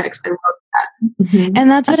in the vortex. I love that. Mm-hmm. And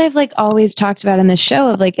that's what I've like always talked about in this show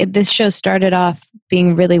of like, this show started off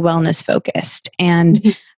being really wellness focused.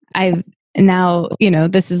 And I've now,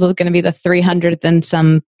 this is going to be the 300th and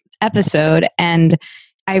some episode. And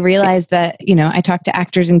I realized that, I talk to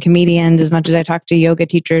actors and comedians as much as I talk to yoga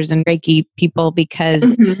teachers and Reiki people,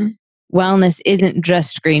 because wellness isn't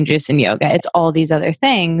just green juice and yoga. It's all these other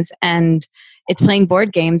things. And it's playing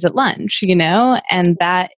board games at lunch, and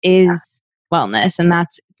that is wellness. And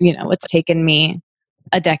that's, what's taken me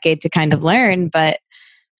a decade to kind of learn, but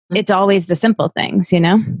it's always the simple things,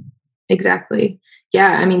 Exactly.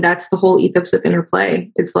 Yeah. I mean, that's the whole ethos of interplay.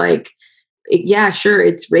 It's like, sure,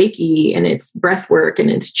 it's Reiki and it's breath work and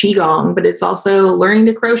it's Qigong, but it's also learning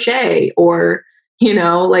to crochet or,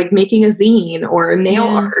 like making a zine or nail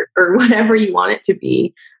art or whatever you want it to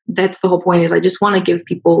be. That's the whole point. Is I just want to give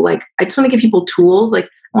people tools. Like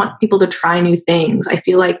I want people to try new things. I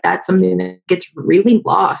feel like that's something that gets really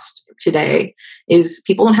lost today, is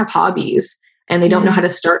people don't have hobbies and they don't know how to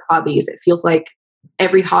start hobbies. It feels like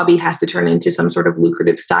every hobby has to turn into some sort of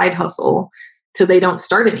lucrative side hustle, so they don't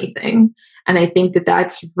start anything. And I think that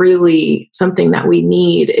that's really something that we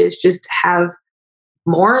need, is just have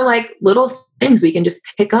more like little things we can just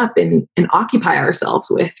pick up and occupy ourselves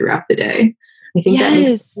with throughout the day. I think that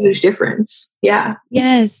makes a huge difference. Yeah.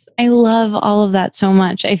 Yes. I love all of that so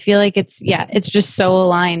much. I feel like it's just so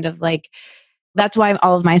aligned of like, that's why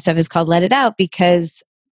all of my stuff is called Let It Out, because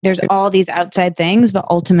there's all these outside things, but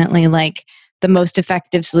ultimately like the most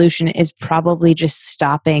effective solution is probably just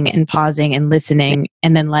stopping and pausing and listening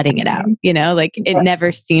and then letting it out. Like it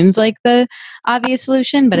never seems like the obvious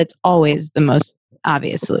solution, but it's always the most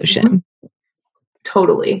obvious solution.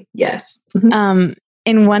 Totally. Yes.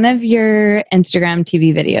 In one of your Instagram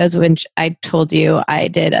TV videos, which I told you I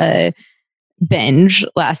did a binge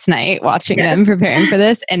last night watching them preparing for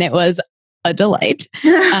this, and it was a delight.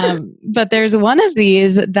 But there's one of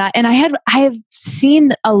these that, and I have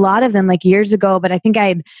seen a lot of them like years ago, but I think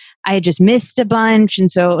I had just missed a bunch.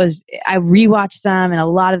 And so I rewatched some, and a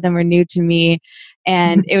lot of them were new to me,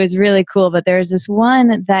 and it was really cool. But there's this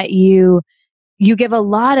one that you give a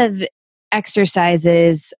lot of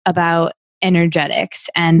exercises about energetics.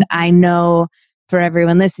 And I know for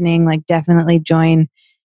everyone listening, like definitely join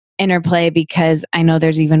Interplay, because I know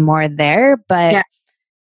there's even more there, but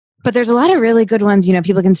there's a lot of really good ones,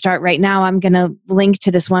 people can start right now. I'm going to link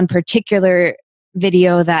to this one particular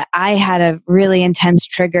video that I had a really intense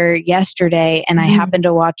trigger yesterday. And I happened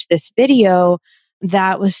to watch this video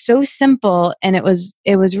that was so simple, and it was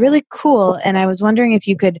really cool. And I was wondering if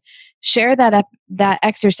you could share that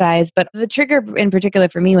exercise. But the trigger in particular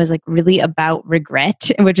for me was like really about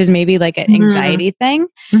regret, which is maybe like an anxiety thing,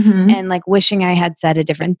 and like wishing I had said a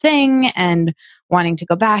different thing and wanting to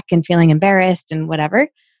go back and feeling embarrassed and whatever.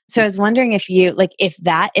 So I was wondering if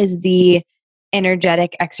that is the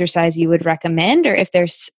energetic exercise you would recommend, or if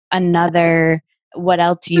there's another, what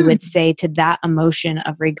else you would say to that emotion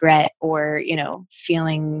of regret, or,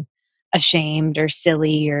 feeling ashamed or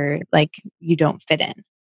silly, or like you don't fit in.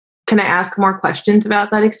 Can I ask more questions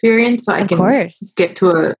about that experience so I can course. get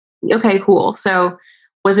to okay, cool. So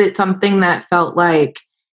Was it something that felt like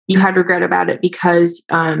you had regret about it because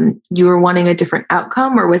you were wanting a different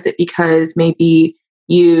outcome, or was it because maybe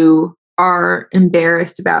you are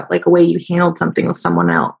embarrassed about like a way you handled something with someone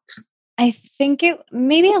else? I think it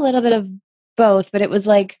maybe a little bit of both, but it was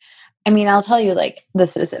like, I mean, I'll tell you like the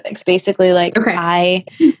specifics. Basically, like Okay.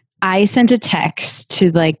 I sent a text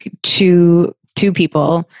to like two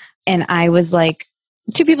people, and I was like,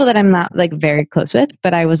 two people that I'm not like very close with,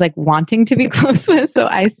 but I was like wanting to be close with. So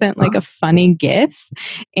I sent like a funny GIF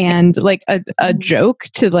and like a joke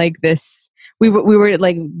to like this. We were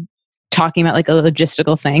like talking about like a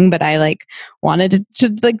logistical thing, but I like wanted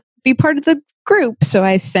to like be part of the group. So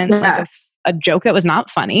I sent like a joke that was not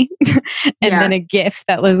funny and then a GIF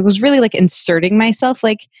that was really like inserting myself,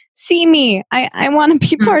 like, see me, I want to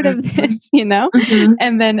be part of this, you know?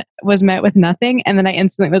 And then was met with nothing. And then I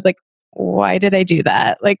instantly was like, why did I do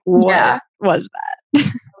that? Like, what was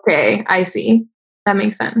that? Okay, I see. That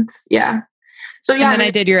makes sense. Yeah. So yeah. And then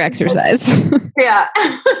I did your exercise. Yeah.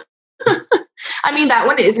 I mean, that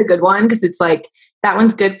one is a good one because it's like, that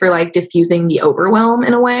one's good for like diffusing the overwhelm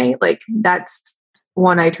in a way. Like that's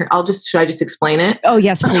one should I just explain it? Oh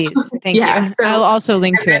yes, please. Thank you. So, I'll also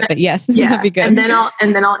link to it, but yes, that'd be good. And then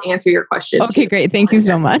I'll answer your question. Okay, great. Thank you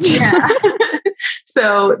so much. Yeah.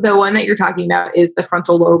 So the one that you're talking about is the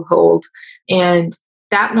frontal lobe hold. And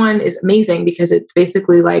that one is amazing because it's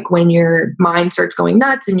basically like when your mind starts going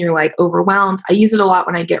nuts and you're like overwhelmed. I use it a lot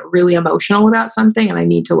when I get really emotional about something and I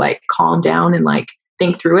need to like calm down and like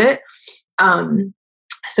think through it.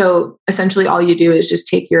 So essentially all you do is just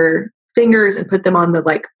take your fingers and put them on the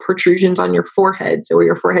like protrusions on your forehead. So where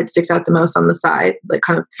your forehead sticks out the most on the side, like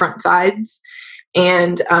kind of front sides.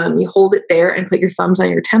 And you hold it there and put your thumbs on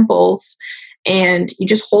your temples. And you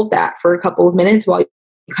just hold that for a couple of minutes while you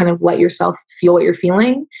kind of let yourself feel what you're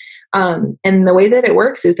feeling. And the way that it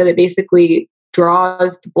works is that it basically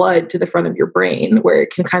draws the blood to the front of your brain where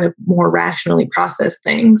it can kind of more rationally process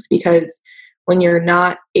things. Because when you're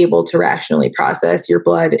not able to rationally process, your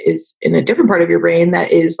blood is in a different part of your brain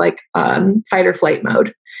that is like fight or flight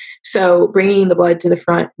mode. So bringing the blood to the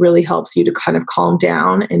front really helps you to kind of calm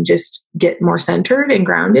down and just get more centered and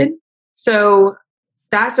grounded. So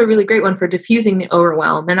that's a really great one for diffusing the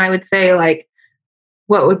overwhelm. And I would say like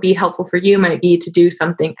what would be helpful for you might be to do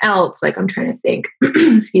something else. Like I'm trying to think,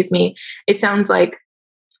 excuse me. It sounds like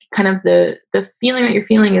kind of the feeling that you're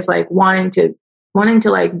feeling is like wanting to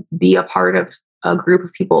like be a part of a group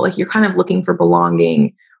of people. Like you're kind of looking for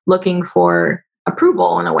belonging, looking for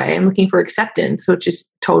approval in a way, and looking for acceptance, which is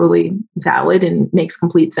totally valid and makes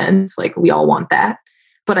complete sense. Like we all want that.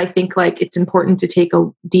 But I think like it's important to take a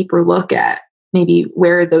deeper look at maybe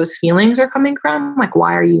where those feelings are coming from. Like,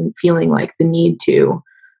 why are you feeling like the need to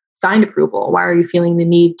find approval? Why are you feeling the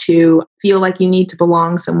need to feel like you need to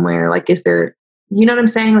belong somewhere? Like, is there, you know what I'm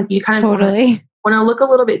saying? Like you kind of totally want to look a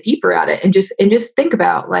little bit deeper at it and just think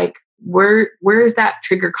about like, where is that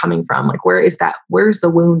trigger coming from? Like, where's the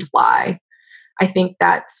wound lie? I think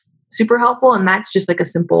that's super helpful. And that's just like a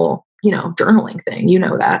simple, journaling thing.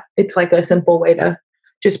 That it's like a simple way to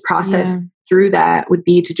just process through that would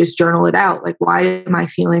be to just journal it out. Like, why am I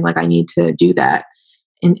feeling like I need to do that?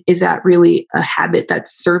 And is that really a habit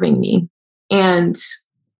that's serving me? And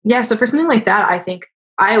so for something like that,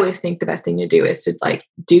 I always think the best thing to do is to like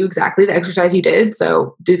do exactly the exercise you did.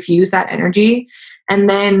 So diffuse that energy. And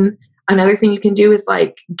then another thing you can do is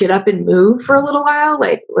like get up and move for a little while,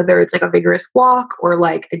 like whether it's like a vigorous walk or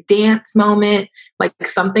like a dance moment, like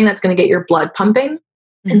something that's going to get your blood pumping.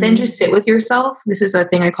 And then just sit with yourself. This is a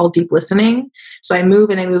thing I call deep listening. So I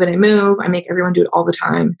move and I move and I move. I make everyone do it all the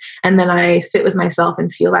time. And then I sit with myself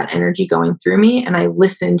and feel that energy going through me. And I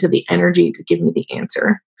listen to the energy to give me the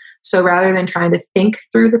answer. So rather than trying to think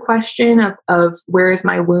through the question of where is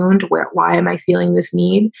my wound, why am I feeling this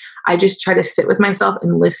need, I just try to sit with myself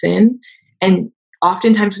and listen. And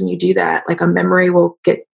oftentimes when you do that, like a memory will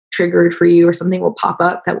get triggered for you or something will pop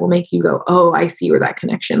up that will make you go, oh, I see where that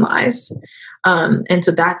connection lies. And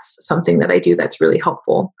so that's something that I do that's really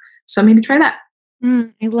helpful. So maybe try that.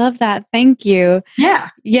 I love that. Thank you. Yeah.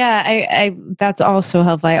 Yeah. I that's also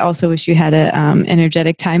helpful. I also wish you had a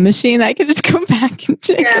energetic time machine that I could just go back and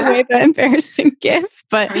take away the embarrassing gift.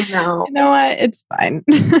 But I know. You know what? It's fine.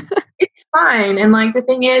 It's fine. And like the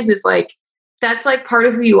thing is like that's like part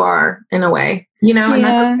of who you are in a way, and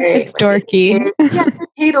that's okay. It's dorky. It's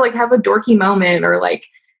okay to like have a dorky moment or like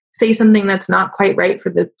say something that's not quite right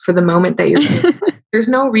for the moment that you're in. There's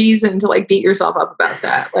no reason to like beat yourself up about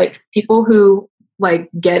that. Like people who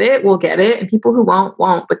like get it will get it and people who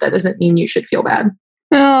won't, but that doesn't mean you should feel bad.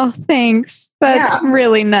 Oh, thanks. That's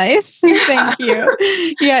really nice. Thank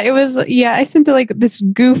you. Yeah, it was. Yeah, I sent to like this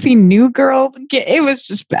goofy new girl. It was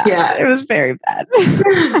just bad. Yeah. It was very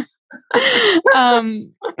bad.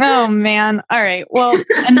 Oh man. All right. Well,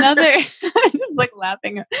 another. I'm just like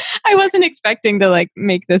laughing. I wasn't expecting to like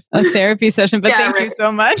make this a therapy session, but thank you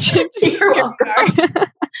so much. You're welcome.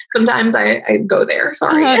 Sometimes I go there.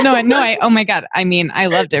 Sorry. No. Oh my God. I mean, I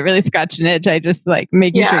loved it. Really scratched an itch. I just like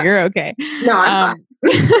making sure you're okay. No, I'm fine.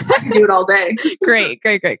 I can do it all day. Great.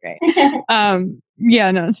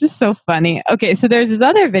 Yeah, no, it's just so funny. Okay, so there's this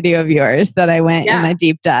other video of yours that I went in my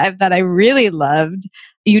deep dive that I really loved.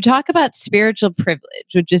 You talk about spiritual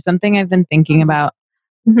privilege, which is something I've been thinking about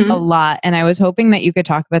a lot. And I was hoping that you could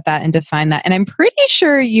talk about that and define that. And I'm pretty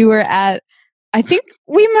sure you were at, I think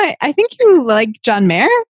you like John Mayer?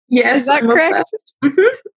 Yes. Is that correct?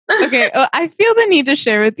 Okay, well, I feel the need to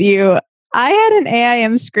share with you. I had an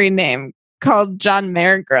AIM screen name called John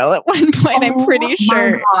Mayer Girl at one point. I'm pretty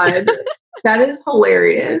sure. My God. That is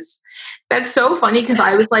hilarious. That's so funny because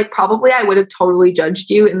I was like, probably I would have totally judged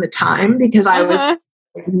you in the time because I was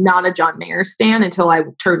not a John Mayer stan until I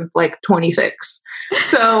turned like 26.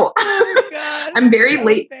 So I'm very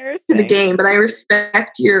late to the game, but I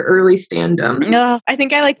respect your early stand-up. No, I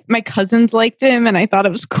think my cousins liked him and I thought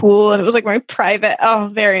it was cool and it was like my private. Oh,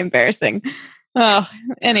 very embarrassing. Oh,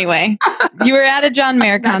 anyway, you were at a John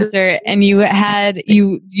Mayer concert and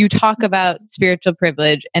you talk about spiritual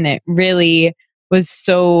privilege and it really was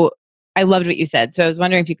so, I loved what you said. So I was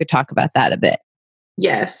wondering if you could talk about that a bit.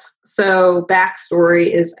 Yes. So backstory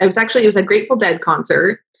is, it was a Grateful Dead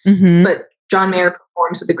concert, but John Mayer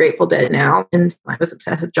performs with the Grateful Dead now. And I was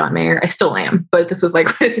obsessed with John Mayer. I still am, but this was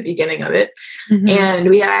like right at the beginning of it. And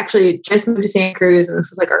we had actually just moved to Santa Cruz and this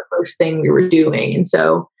was like our first thing we were doing. And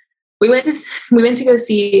so we went to go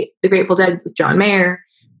see the Grateful Dead with John Mayer,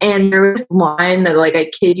 and there was this line that, like, I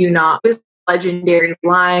kid you not, was a legendary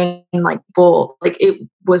line. Like, people, like, it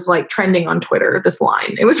was like trending on Twitter. This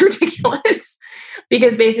line, it was ridiculous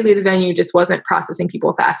because basically the venue just wasn't processing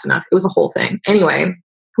people fast enough. It was a whole thing. Anyway,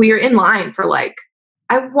 we were in line for like,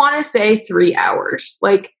 I want to say 3 hours,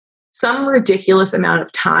 like some ridiculous amount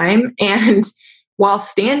of time, and while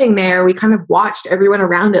standing there, we kind of watched everyone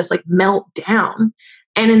around us like melt down.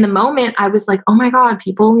 And in the moment, I was like, oh my God,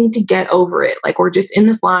 people need to get over it. Like, we're just in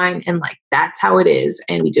this line and like, that's how it is.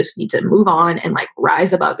 And we just need to move on and like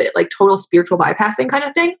rise above it, like total spiritual bypassing kind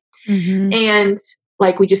of thing. And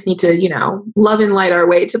like, we just need to, love and light our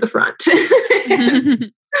way to the front.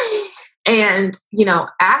 And,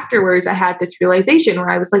 afterwards I had this realization where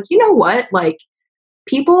I was like, you know what? Like,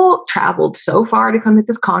 people traveled so far to come to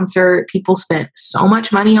this concert. People spent so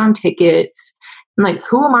much money on tickets. And like,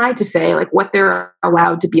 who am I to say like what they're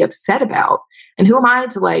allowed to be upset about? And who am I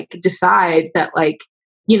to like decide that like,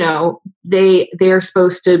 they're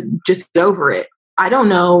supposed to just get over it? I don't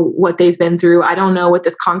know what they've been through. I don't know what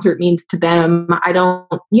this concert means to them. I don't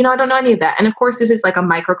know any of that. And of course, this is like a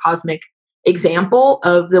microcosmic example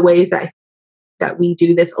of the ways that we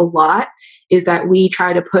do this a lot, is that we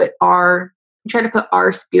try to put our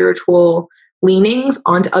spiritual leanings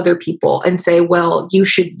onto other people and say, well, you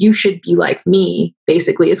should be like me,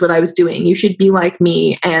 basically, is what I was doing. You should be like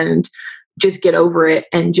me and just get over it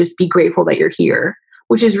and just be grateful that you're here,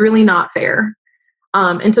 which is really not fair.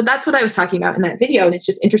 And so that's what I was talking about in that video. And it's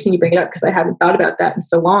just interesting you bring it up because I haven't thought about that in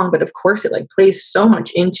so long, but of course it like plays so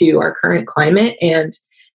much into our current climate and,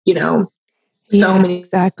 so many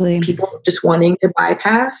people just wanting to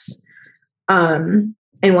bypass,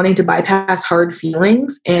 and wanting to bypass hard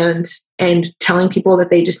feelings and telling people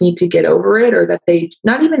that they just need to get over it, or that they,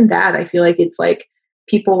 not even that. I feel like it's like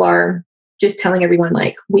people are just telling everyone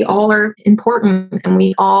like, we all are important and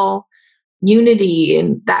we all unity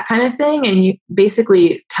and that kind of thing. And you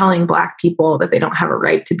basically telling Black people that they don't have a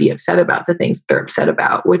right to be upset about the things that they're upset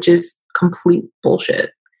about, which is complete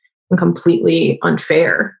bullshit and completely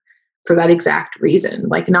unfair. For that exact reason,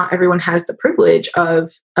 like not everyone has the privilege of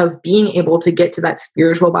being able to get to that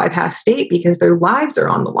spiritual bypass state because their lives are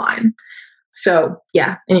on the line. So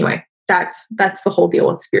yeah, anyway, that's the whole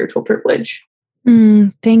deal with spiritual privilege.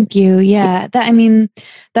 Thank you. Yeah,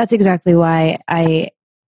 that's exactly why I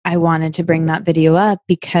wanted to bring that video up,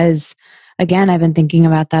 because again, I've been thinking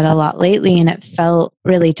about that a lot lately and it felt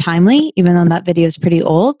really timely, even though that video is pretty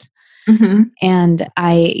old. And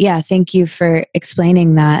thank you for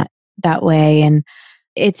explaining that way. And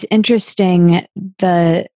it's interesting,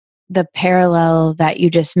 the parallel that you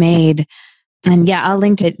just made. And yeah, I'll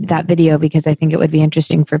link to that video because I think it would be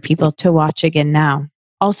interesting for people to watch again now.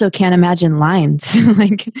 Also, can't imagine lines.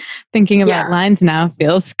 Like thinking about lines now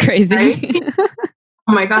feels crazy. Right?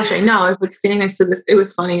 Oh my gosh, I know. I was like standing next to this. It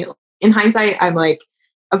was funny. In hindsight, I'm like,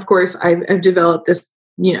 of course, I've developed this,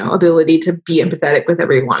 ability to be empathetic with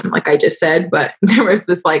everyone, like I just said. But there was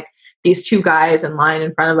this like these two guys in line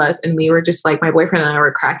in front of us, and we were just like, my boyfriend and I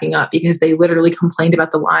were cracking up because they literally complained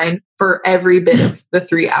about the line for every bit of the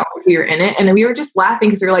 3 hours we were in it. And we were just laughing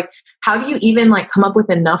because we were like, how do you even like come up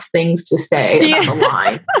with enough things to say about the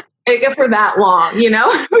line like, for that long,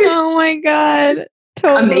 Oh my God.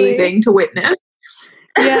 Totally. Amazing to witness.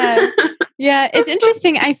 Yeah. Yeah. It's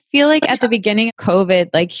interesting. I feel like at the beginning of COVID,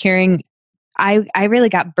 like hearing, I really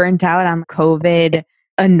got burnt out on COVID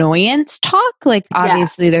annoyance talk. Like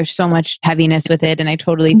obviously there's so much heaviness with it, and I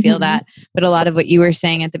totally feel that. But a lot of what you were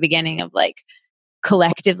saying at the beginning of like,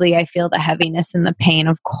 collectively, I feel the heaviness and the pain,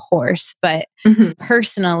 of course, but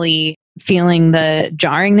personally feeling the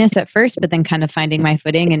jarringness at first, but then kind of finding my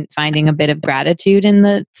footing and finding a bit of gratitude in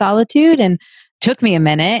the solitude. And took me a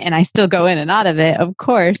minute, and I still go in and out of it, of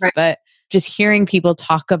course, but just hearing people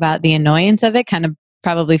talk about the annoyance of it kind of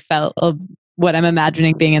probably felt what I'm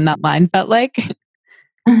imagining being in that line felt like.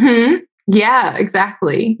 Yeah,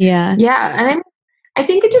 exactly. Yeah. And I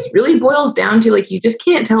think it just really boils down to like, you just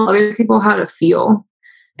can't tell other people how to feel.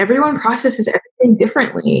 Everyone processes everything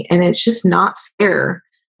differently, and it's just not fair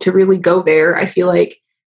to really go there. I feel like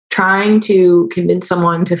trying to convince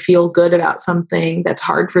someone to feel good about something that's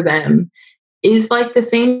hard for them is like the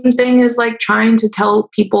same thing as like trying to tell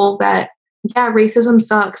people that, yeah, racism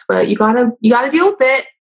sucks, but you gotta deal with it.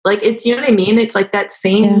 Like, it's, you know what I mean? It's like that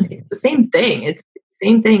same, it's the same thing. It's the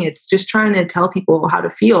same thing. It's just trying to tell people how to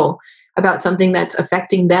feel about something that's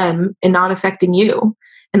affecting them and not affecting you.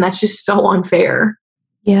 And that's just so unfair.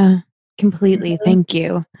 Yeah, completely. Thank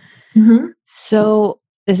you. So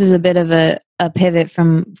this is a bit of a pivot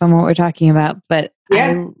from what we're talking about, but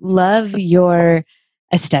I love your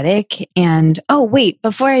aesthetic. And oh, wait,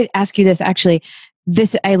 before I ask you this, actually,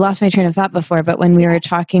 I lost my train of thought before, but when we were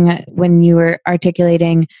talking, when you were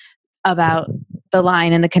articulating about the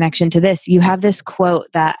line and the connection to this, you have this quote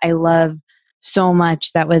that I love so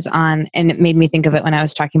much that was on, and it made me think of it when I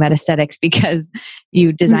was talking about aesthetics because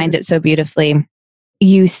you designed it so beautifully.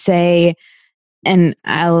 You say, and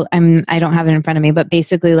I don't have it in front of me, but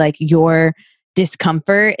basically like your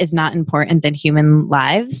discomfort is not important than human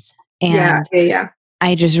lives. And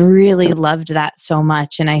I just really loved that so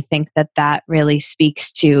much. And I think that really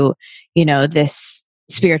speaks to, this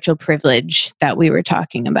spiritual privilege that we were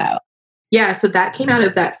talking about. Yeah, so that came out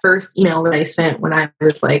of that first email that I sent when I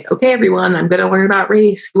was like, okay, everyone, I'm going to learn about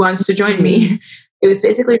race. Who wants to join me? It was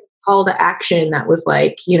basically a call to action that was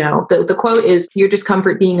like, the quote is, your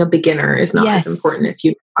discomfort being a beginner is not as important as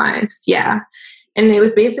human lives. Yeah. And it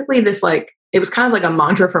was basically this like, it was kind of like a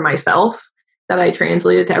mantra for myself that I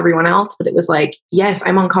translated to everyone else. But it was like, yes,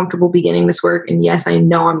 I'm uncomfortable beginning this work. And yes, I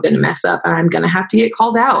know I'm going to mess up, and I'm going to have to get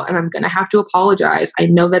called out, and I'm going to have to apologize. I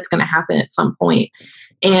know that's going to happen at some point.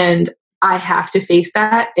 And I have to face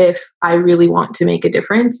that if I really want to make a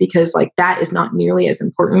difference, because like that is not nearly as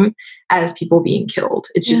important as people being killed.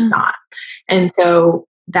 It's just not. And so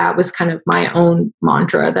that was kind of my own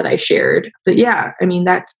mantra that I shared. But yeah, I mean,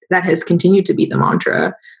 that has continued to be the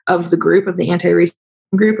mantra of the group, of the anti-racism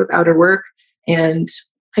group, of Outer Work. And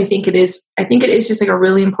I think it is just like a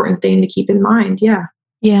really important thing to keep in mind. Yeah.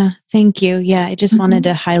 Yeah. Thank you. Yeah. I just wanted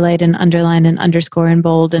to highlight and underline and underscore and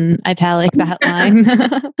bold and italic that line.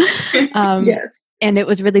 Yes. And it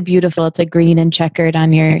was really beautiful. It's like green and checkered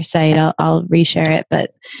on your site. I'll reshare it,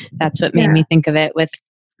 but that's what made me think of it with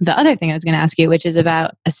the other thing I was going to ask you, which is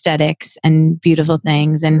about aesthetics and beautiful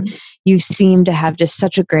things. And you seem to have just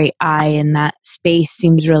such a great eye, and that space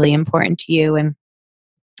seems really important to you. And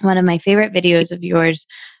one of my favorite videos of yours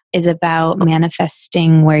is about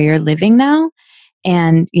manifesting where you're living now.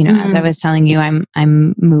 And, as I was telling you,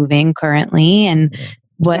 I'm moving currently. And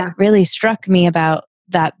what really struck me about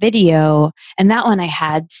that video, and that one I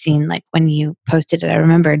had seen like when you posted it, I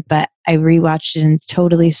remembered, but I rewatched it and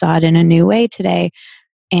totally saw it in a new way today.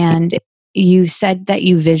 And you said that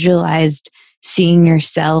you visualized seeing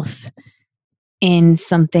yourself in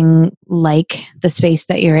something like the space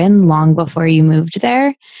that you're in long before you moved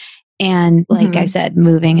there. And like I said,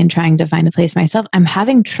 moving and trying to find a place myself, I'm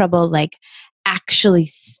having trouble like actually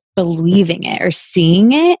believing it or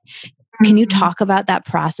seeing it. Can you talk about that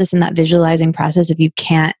process and that visualizing process if you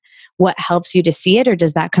can't? What helps you to see it, or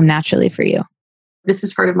does that come naturally for you? This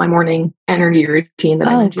is part of my morning energy routine that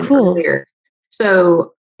I mentioned earlier.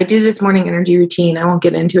 So I do this morning energy routine. I won't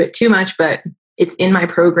get into it too much, but it's in my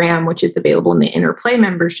program, which is available in the Inner Play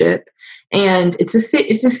membership. And it's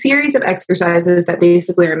a series of exercises that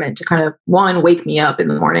basically are meant to kind of, one, wake me up in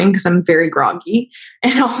the morning because I'm very groggy,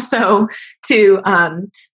 and also to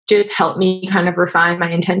just help me kind of refine my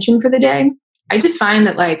intention for the day. I just find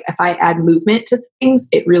that like if I add movement to things,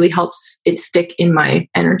 it really helps it stick in my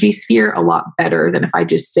energy sphere a lot better than if I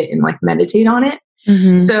just sit and like meditate on it.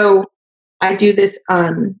 Mm-hmm. So I do this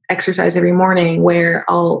exercise every morning where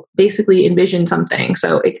I'll basically envision something.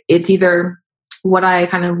 So it's either what I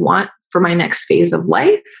kind of want for my next phase of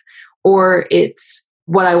life, or it's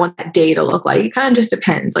what I want that day to look like. It kind of just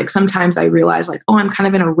depends. Like sometimes I realize like, oh, I'm kind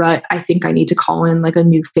of in a rut. I think I need to call in like a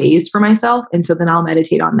new phase for myself. And so then I'll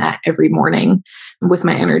meditate on that every morning with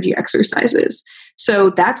my energy exercises. So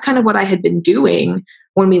that's kind of what I had been doing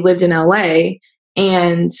when we lived in LA.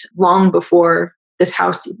 And long before this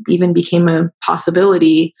house even became a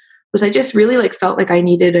possibility, was I just really like felt like I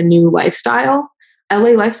needed a new lifestyle. LA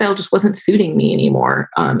lifestyle just wasn't suiting me anymore.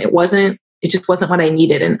 It just wasn't what I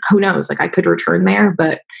needed. And who knows, like I could return there,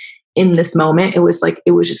 but in this moment, it was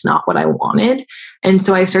just not what I wanted. And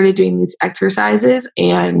so I started doing these exercises,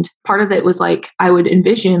 and part of it was like, I would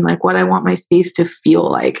envision like what I want my space to feel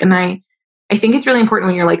like. And I think it's really important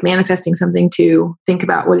when you're like manifesting something to think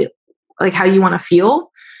about like how you want to feel.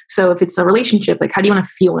 So if it's a relationship, like how do you want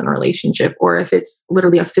to feel in a relationship? Or if it's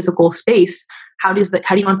literally a physical space, how do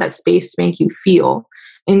you want that space to make you feel?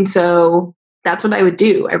 And so that's what I would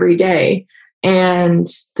do every day. And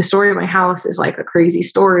the story of my house is like a crazy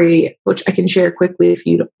story, which I can share quickly if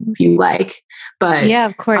you like. But yeah,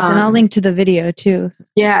 of course. And I'll link to the video too.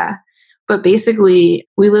 Yeah. But basically,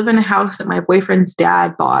 we live in a house that my boyfriend's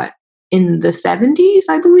dad bought in the 70s,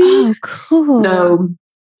 I believe. Oh, cool. So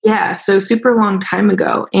yeah, so super long time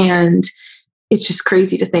ago. And it's just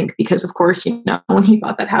crazy to think because, of course, when he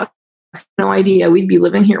bought that house, no idea we'd be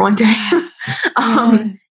living here one day.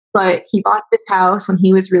 But he bought this house when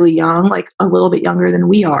he was really young, like a little bit younger than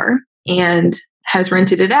we are, and has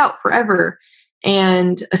rented it out forever.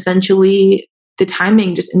 And essentially, the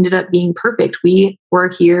timing just ended up being perfect. We were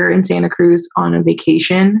here in Santa Cruz on a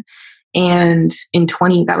vacation, and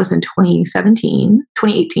that was in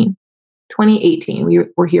 2018, we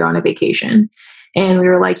were here on a vacation, and we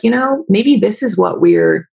were like, maybe this is what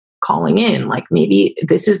we're calling in. Like maybe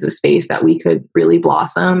this is the space that we could really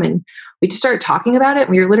blossom. And we just started talking about it.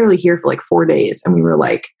 We were literally here for like 4 days, and we were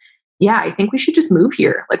like, yeah, I think we should just move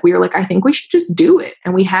here. Like we were like, I think we should just do it.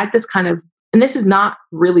 And we had this kind of, and this is not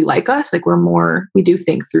really like us. Like we do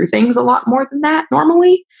think through things a lot more than that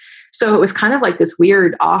normally. So it was kind of like this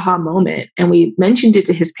weird aha moment. And we mentioned it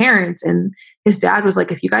to his parents, and his dad was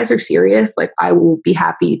like, if you guys are serious, like I will be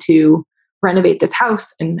happy to renovate this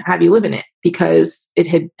house and have you live in it, because it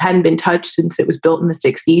hadn't been touched since it was built in the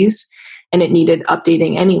 60s and it needed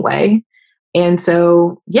updating anyway. And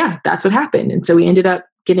so, yeah, that's what happened. And so we ended up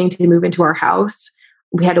getting to move into our house.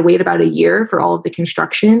 We had to wait about a year for all of the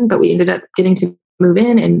construction, but we ended up getting to move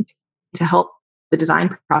in and to help the design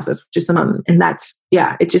process, which is and that's,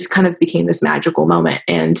 yeah, it just kind of became this magical moment.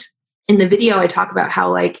 And in the video, I talk about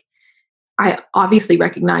how like, I obviously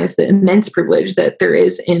recognize the immense privilege that there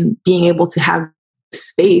is in being able to have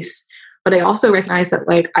space, but I also recognize that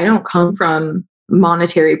like, I don't come from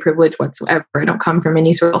monetary privilege whatsoever. I don't come from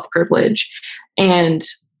any sort of privilege. And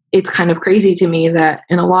it's kind of crazy to me that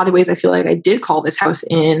in a lot of ways, I feel like I did call this house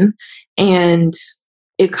in, and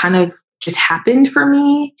it kind of just happened for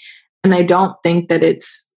me. And I don't think that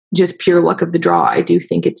it's just pure luck of the draw. I do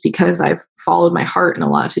think it's because I've followed my heart in a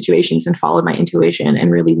lot of situations and followed my intuition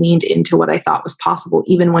and really leaned into what I thought was possible,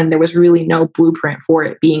 even when there was really no blueprint for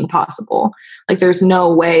it being possible. Like there's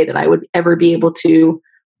no way that I would ever be able to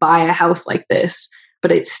buy a house like this,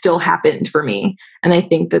 but it still happened for me. And I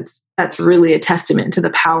think that's really a testament to the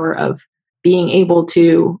power of being able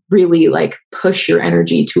to really like push your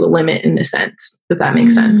energy to a limit in a sense, if that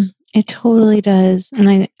makes sense. It totally does.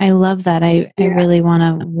 And I love that. I really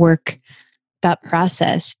want to work that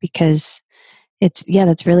process because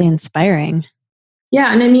that's really inspiring.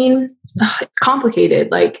 Yeah. And I mean, it's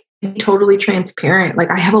complicated, like totally transparent. Like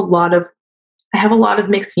I have a lot of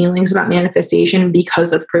mixed feelings about manifestation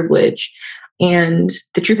because of privilege. And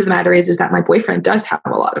the truth of the matter is that my boyfriend does have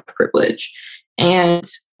a lot of privilege. And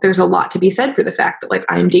there's a lot to be said for the fact that like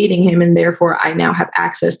I'm dating him and therefore I now have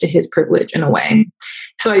access to his privilege in a way.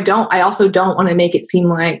 So I also don't want to make it seem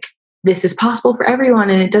like this is possible for everyone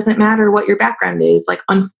and it doesn't matter what your background is. Like,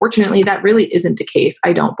 unfortunately, that really isn't the case,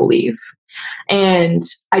 I don't believe. And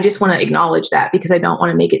I just want to acknowledge that because I don't want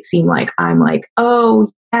to make it seem like I'm like, oh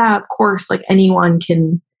yeah, of course, like anyone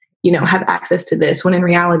can, have access to this. When in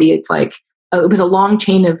reality, it's like, it was a long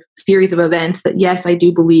series of events that, yes, I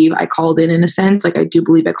do believe I called in a sense. Like I do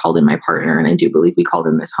believe I called in my partner and I do believe we called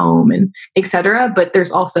in this home and et cetera. But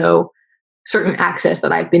there's also certain access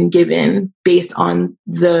that I've been given based on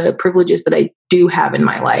the privileges that I do have in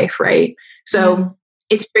my life. Right. So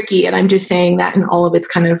it's tricky. And I'm just saying that in all of its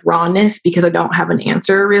kind of rawness because I don't have an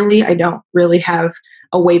answer really. I don't really have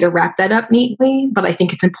a way to wrap that up neatly, but I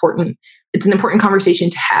think it's important. It's an important conversation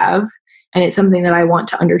to have. And it's something that I want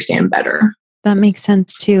to understand better. That makes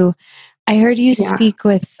sense too. I heard you speak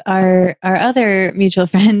with our other mutual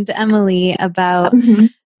friend, Emily, about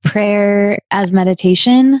prayer as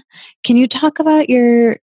meditation. Can you talk about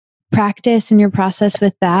your practice and your process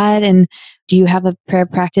with that? And do you have a prayer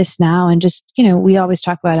practice now? And just, we always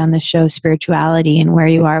talk about on the show spirituality and where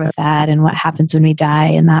you are with that and what happens when we die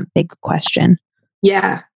and that big question.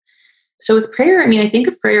 Yeah. So with prayer, I think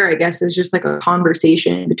of prayer, I guess, as just like a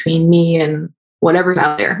conversation between me and whatever's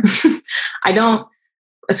out there. I don't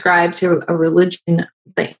ascribe to a religion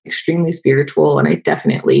like extremely spiritual, and I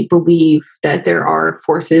definitely believe that there are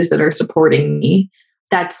forces that are supporting me.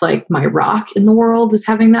 That's like my rock in the world, is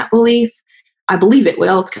having that belief. I believe it. What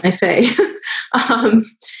else can I say?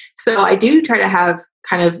 So I do try to have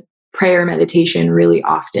kind of prayer meditation really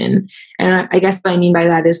often. And I guess what I mean by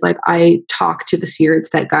that is like I talk to the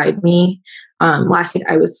spirits that guide me. Last night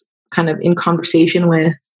I was kind of in conversation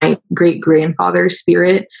with my great grandfather's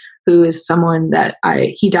spirit, who is someone that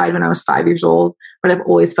he died when I was 5 years old, but I've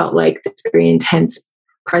always felt like this very intense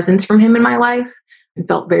presence from him in my life and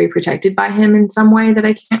felt very protected by him in some way that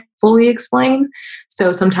I can't fully explain.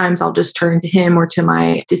 So sometimes I'll just turn to him or to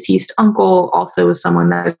my deceased uncle, also as someone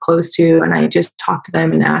that I was close to, and I just talk to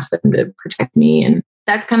them and ask them to protect me. And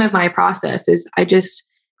that's kind of my process. Is I just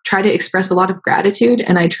try to express a lot of gratitude,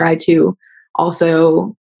 and I try to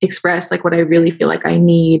also express like what I really feel like I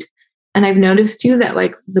need. And I've noticed too that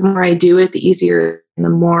like the more I do it, the easier and the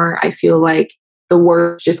more I feel like the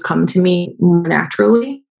words just come to me more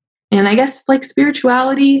naturally. And I guess like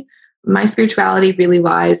my spirituality really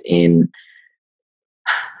lies in,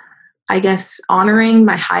 I guess, honoring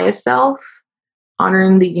my highest self,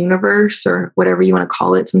 honoring the universe or whatever you want to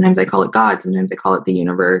call it. Sometimes I call it God. Sometimes I call it the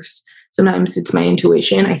universe. Sometimes it's my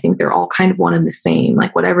intuition. I think they're all kind of one and the same,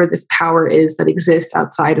 like whatever this power is that exists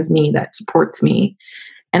outside of me that supports me.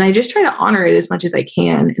 And I just try to honor it as much as I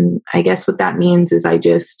can. And I guess what that means is I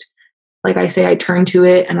just, like I say, I turn to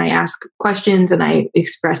it and I ask questions and I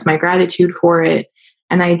express my gratitude for it.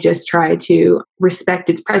 And I just try to respect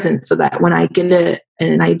its presence so that when I get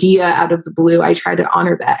an idea out of the blue, I try to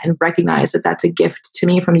honor that and recognize that that's a gift to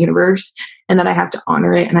me from the universe and that I have to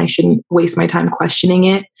honor it and I shouldn't waste my time questioning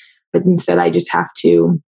it. But instead, I just have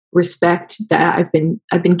to respect that I've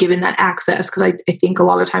been given that access, because I think a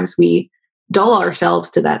lot of times we dull ourselves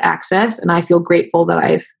to that access. And I feel grateful that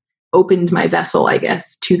I've opened my vessel, I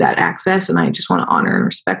guess, to that access. And I just want to honor and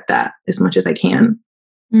respect that as much as I can.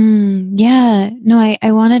 Yeah. No,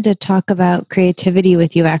 I wanted to talk about creativity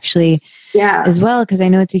with you actually as well, because I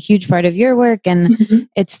know it's a huge part of your work and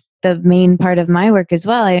it's the main part of my work as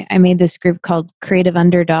well. I made this group called Creative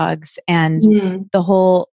Underdogs, and the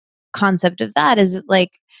whole concept of that is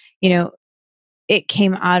like, it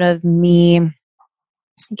came out of me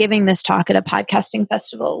giving this talk at a podcasting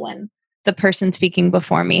festival when the person speaking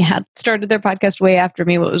before me had started their podcast way after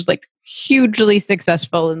me, what was like hugely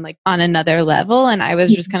successful and like on another level. And I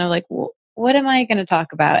was just kind of like, well, what am I going to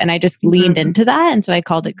talk about? And I just leaned into that. And so I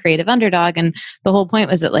called it Creative Underdog. And the whole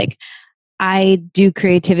point was that like, I do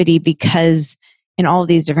creativity because in all of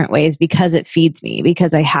these different ways, because it feeds me,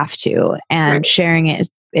 because I have to, and sharing it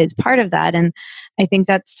is part of that. And I think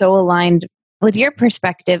that's so aligned with your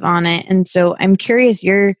perspective on it. And so I'm curious,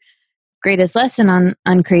 your greatest lesson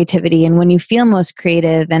on creativity and when you feel most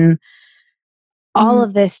creative and all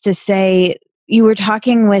of this to say, you were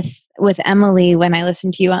talking with Emily when I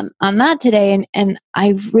listened to you on that today. And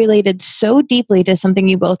I related so deeply to something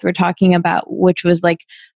you both were talking about, which was like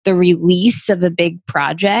the release of a big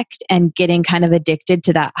project and getting kind of addicted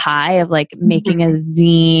to that high of like making a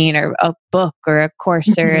zine or a book or a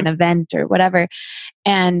course or an event or whatever.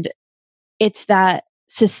 And it's that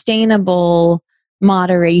sustainable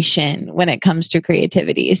moderation when it comes to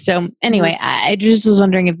creativity. So anyway, I just was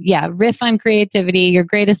wondering if, riff on creativity, your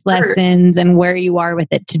greatest lessons and where you are with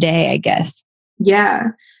it today, I guess. Yeah.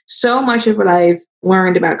 So much of what I've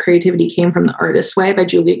learned about creativity came from The Artist's Way by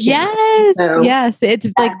Julia Cameron. Yes. It's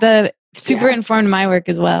like the super informed my work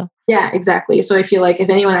as well. Yeah, exactly. So I feel like if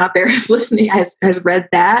anyone out there is listening, has read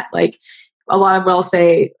that, like a lot of what I'll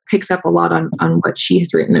say picks up a lot on what she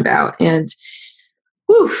has written about. And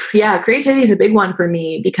creativity is a big one for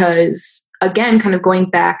me because, again, kind of going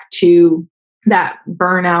back to that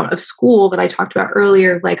burnout of school that I talked about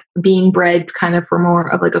earlier, like being bred kind of for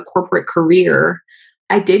more of like a corporate career.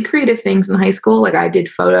 I did creative things in high school. Like I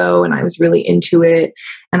did photo and I was really into it,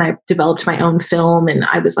 and I developed my own film and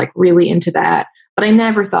I was like really into that. But I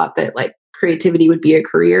never thought that like creativity would be a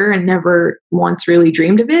career and never once really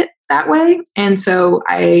dreamed of it that way. And so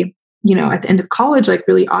I, at the end of college, like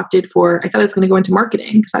really opted for, I thought I was going to go into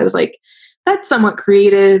marketing because I was like, that's somewhat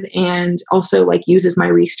creative and also like uses my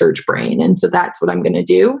research brain. And so that's what I'm going to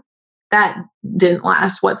do. That didn't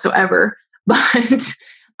last whatsoever. But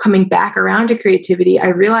coming back around to creativity, I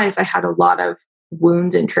realized I had a lot of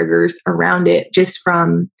wounds and triggers around it just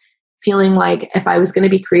from feeling like if I was going to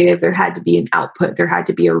be creative, there had to be an output. There had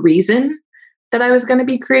to be a reason that I was going to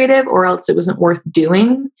be creative or else it wasn't worth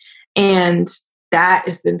doing. And that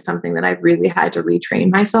has been something that I've really had to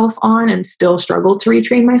retrain myself on and still struggle to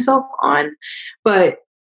retrain myself on. But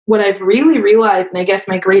what I've really realized, and I guess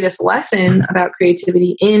my greatest lesson about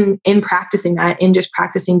creativity in practicing that, in just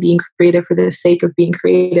practicing being creative for the sake of being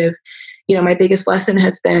creative, my biggest lesson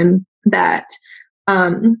has been that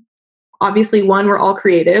obviously, one, we're all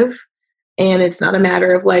creative. And it's not a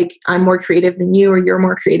matter of like, I'm more creative than you or you're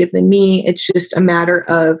more creative than me. It's just a matter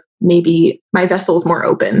of maybe my vessel's more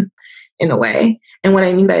open in a way. And what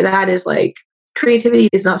I mean by that is like, creativity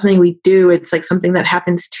is not something we do. It's like something that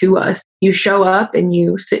happens to us. You show up and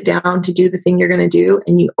you sit down to do the thing you're going to do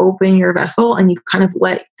and you open your vessel and you kind of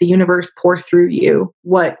let the universe pour through you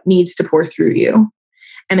what needs to pour through you.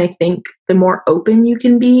 And I think the more open you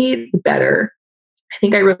can be, the better. I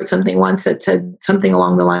think I wrote something once that said something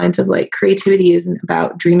along the lines of like, creativity isn't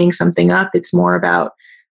about dreaming something up. It's more about,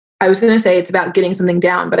 I was going to say it's about getting something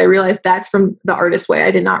down, but I realized that's from The Artist Way.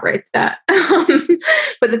 I did not write that.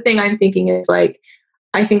 But the thing I'm thinking is like,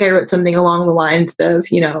 I think I wrote something along the lines of,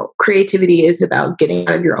 creativity is about getting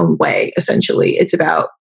out of your own way, essentially. It's about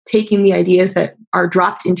taking the ideas that are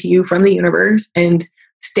dropped into you from the universe and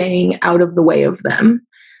staying out of the way of them.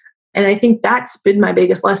 And I think that's been my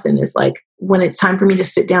biggest lesson is like, when it's time for me to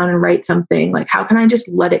sit down and write something, like, how can I just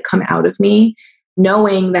let it come out of me,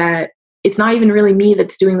 knowing that it's not even really me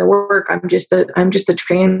that's doing the work. I'm just the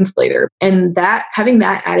translator. And that, having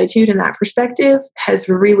that attitude and that perspective has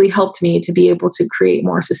really helped me to be able to create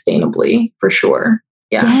more sustainably, for sure.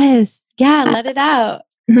 Yeah. Yes. Yeah. Let it out.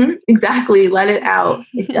 Mm-hmm. Exactly. Let it out.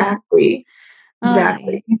 Exactly.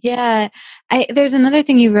 Exactly. Yeah. There's another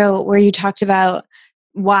thing you wrote where you talked about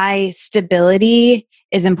why stability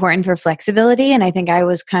is important for flexibility. And I think I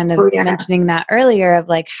was kind of mentioning that earlier of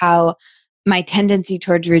like how my tendency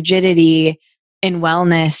towards rigidity in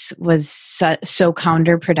wellness was so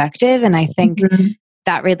counterproductive. And I think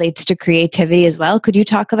that relates to creativity as well. Could you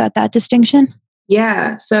talk about that distinction?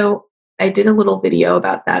 Yeah. So I did a little video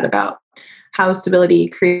about that, about how stability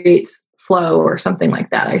creates flow or something like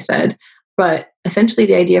that, I said. But essentially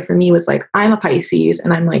the idea for me was like, I'm a Pisces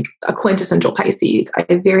and I'm like a quintessential Pisces.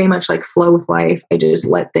 I very much like flow with life. I just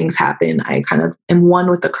let things happen. I kind of am one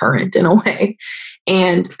with the current in a way.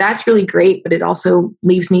 And that's really great, but it also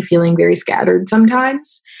leaves me feeling very scattered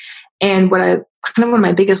sometimes. And one of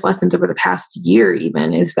my biggest lessons over the past year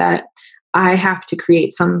even is that I have to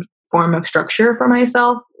create some form of structure for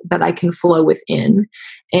myself that I can flow within.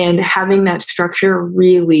 And having that structure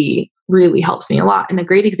really helps me a lot. And a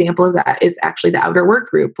great example of that is actually the Outer Work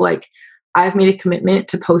group. Like, I've made a commitment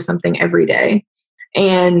to post something every day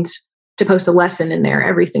and to post a lesson in there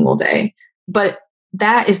every single day. But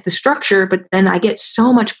that is the structure. But then I get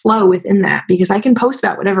so much flow within that because I can post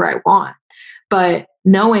about whatever I want. But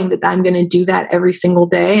knowing that I'm going to do that every single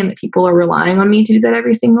day and that people are relying on me to do that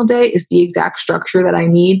every single day is the exact structure that I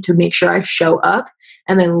need to make sure I show up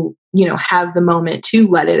and then, have the moment to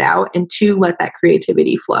let it out and to let that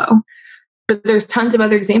creativity flow. But there's tons of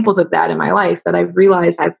other examples of that in my life that I've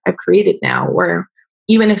realized I've created now, where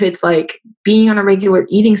even if it's like being on a regular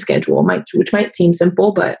eating schedule, which might seem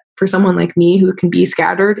simple, but for someone like me who can be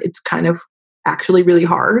scattered, it's kind of actually really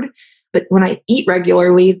hard. But when I eat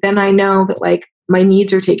regularly, then I know that like my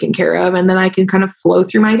needs are taken care of, and then I can kind of flow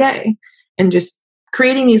through my day. And just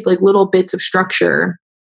creating these like little bits of structure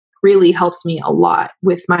really helps me a lot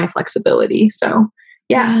with my flexibility. So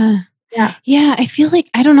yeah. I feel like,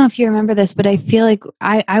 I don't know if you remember this, but I feel like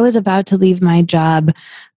I was about to leave my job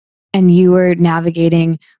and you were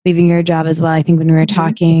navigating leaving your job as well. I think when we were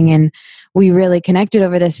talking, and we really connected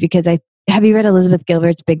over this because have you read Elizabeth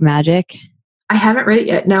Gilbert's Big Magic? I haven't read it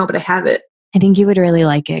yet. No, but I have it. I think you would really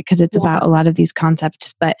like it because it's about a lot of these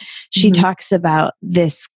concepts, but she talks about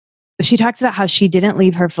this. She talks about how she didn't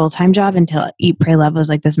leave her full-time job until Eat, Pray, Love was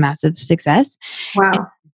like this massive success. Wow. And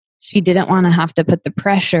she didn't want to have to put the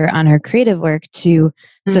pressure on her creative work to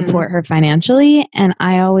support her financially. And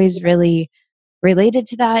I always really related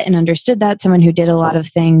to that and understood that. Someone who did a lot of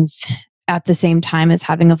things at the same time as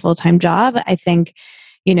having a full-time job, I think,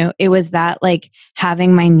 it was that like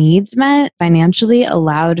having my needs met financially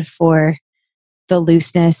allowed for the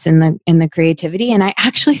looseness and the creativity. And I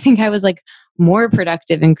actually think I was like more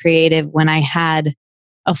productive and creative when I had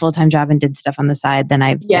a full-time job and did stuff on the side than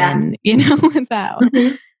I've been, without.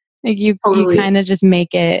 Mm-hmm. Like you Totally. kind of just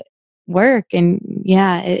make it work. And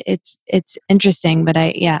it's interesting, but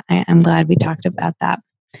I'm glad we talked about that.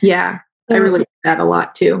 Yeah. I relate to that a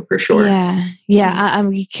lot too, for sure. Yeah. Yeah.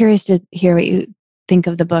 I'm curious to hear what you think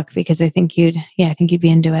of the book, because I think you'd be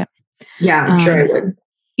into it. Yeah, I'm sure I would.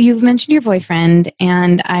 You've mentioned your boyfriend,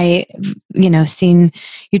 and I, seen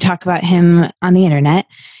you talk about him on the internet.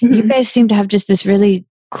 Mm-hmm. You guys seem to have just this really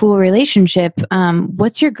cool relationship.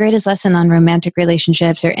 What's your greatest lesson on romantic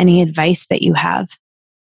relationships, or any advice that you have?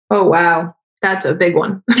 Oh, wow. That's a big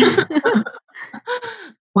one.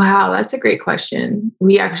 Wow, that's a great question.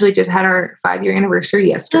 We actually just had our 5-year anniversary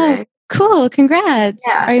yesterday. Oh, cool. Congrats.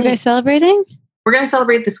 Yeah, Are you guys celebrating? We're going to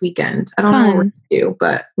celebrate this weekend. I don't know what we're going to do,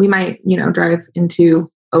 but we might, drive into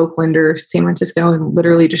Oakland or San Francisco and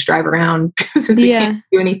literally just drive around since we can't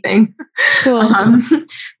do anything. Cool.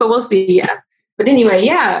 But we'll see. Yeah. But anyway,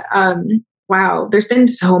 wow, there's been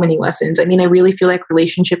so many lessons. I mean, I really feel like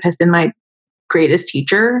relationship has been my greatest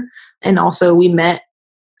teacher. And also we met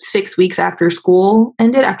 6 weeks after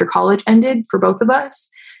college ended for both of us.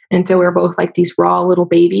 And so we were both like these raw little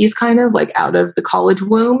babies, kind of like out of the college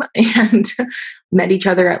womb, and met each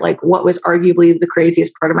other at like what was arguably the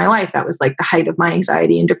craziest part of my life. That was like the height of my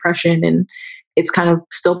anxiety and depression. And it's kind of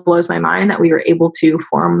still blows my mind that we were able to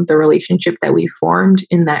form the relationship that we formed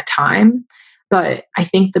in that time. But I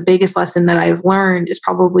think the biggest lesson that I've learned is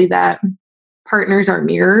probably that partners are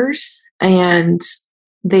mirrors, and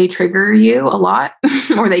they trigger you a lot,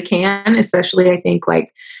 or they can, especially I think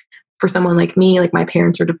like for someone like me, like my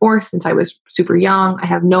parents are divorced since I was super young. I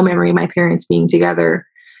have no memory of my parents being together.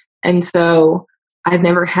 And so I've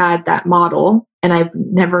never had that model, and I've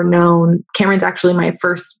never known, Cameron's actually my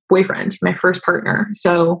first boyfriend, my first partner.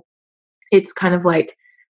 So it's kind of like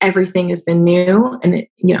everything has been new, and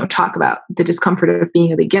talk about the discomfort of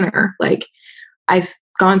being a beginner. Like I've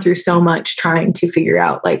gone through so much trying to figure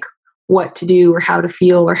out like what to do or how to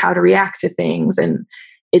feel or how to react to things. And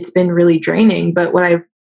it's been really draining. But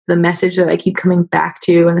the message that I keep coming back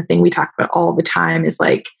to, and the thing we talk about all the time, is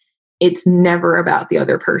like, it's never about the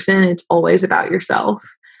other person. It's always about yourself.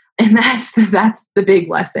 And that's the big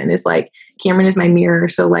lesson, is like, Cameron is my mirror.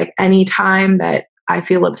 So like any time that I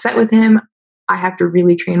feel upset with him, I have to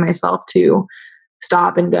really train myself to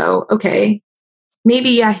stop and go, okay,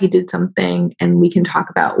 maybe, he did something and we can talk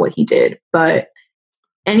about what he did. But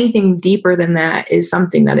anything deeper than that is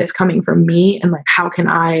something that is coming from me, and like, how can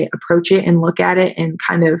I approach it and look at it and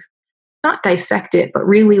kind of not dissect it, but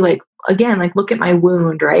really like, again, like look at my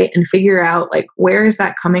wound, right? And figure out like, where is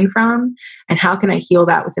that coming from, and how can I heal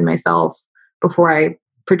that within myself before I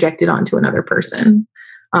project it onto another person.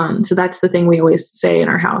 So that's the thing we always say in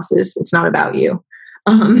our house, is it's not about you.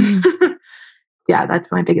 Yeah,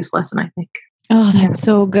 that's my biggest lesson, I think. Oh, that's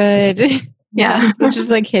so good. Yeah, it's just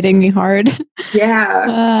like hitting me hard.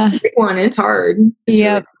 Yeah, big one. It's hard.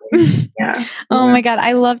 Yep. Really yeah. Oh my God,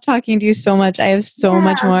 I love talking to you so much. I have so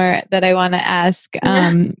much more that I want to ask.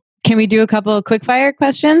 Can we do a couple of quick fire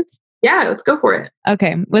questions? Yeah, let's go for it.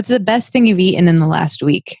 Okay, what's the best thing you've eaten in the last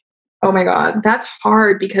week? Oh my God, that's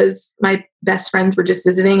hard because my best friends were just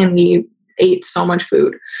visiting and we ate so much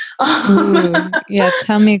food. Ooh, yeah,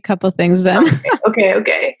 tell me a couple things then.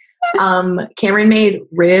 Okay. Cameron made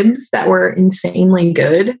ribs that were insanely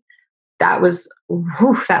good. That was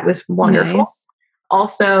wonderful. Nice.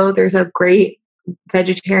 Also, there's a great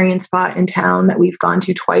vegetarian spot in town that we've gone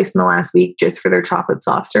to twice in the last week just for their chocolate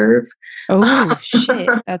soft serve. Oh, shit.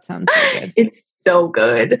 That sounds so good. It's so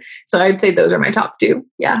good. So I'd say those are my top 2.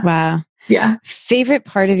 Yeah. Wow. Yeah. Favorite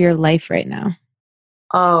part of your life right now?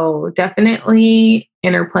 Oh, definitely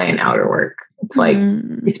interplay and outer work. It's like,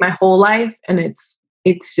 it's my whole life, and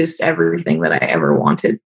it's just everything that I ever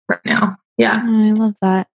wanted right now. Yeah. Oh, I love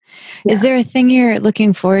that. Yeah. Is there a thing you're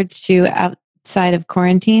looking forward to outside of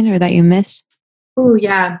quarantine, or that you miss? Oh,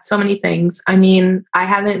 yeah. So many things. I mean, I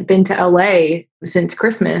haven't been to LA since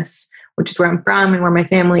Christmas, which is where I'm from and where my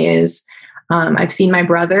family is. I've seen my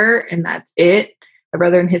brother, and that's it. My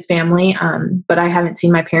brother and his family. But I haven't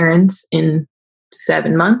seen my parents in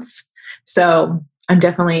 7 months. So I'm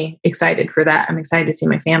definitely excited for that. I'm excited to see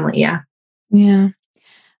my family. Yeah. Yeah.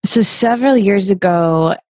 So several years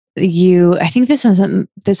ago, I think this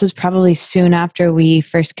was probably soon after we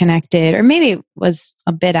first connected, or maybe it was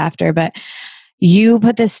a bit after, but you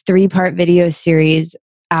put this 3-part video series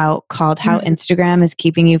out called How Instagram is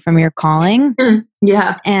Keeping You from Your Calling.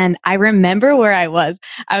 Yeah. And I remember where I was.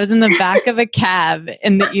 I was in the back of a cab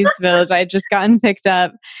in the East Village. I had just gotten picked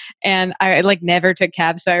up and I like never took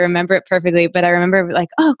cabs. So I remember it perfectly. But I remember like,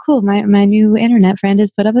 oh, cool. My new internet friend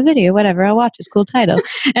has put up a video, whatever. I'll watch this cool title.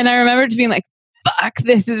 And I remember just being like, fuck,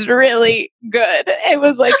 this is really good. It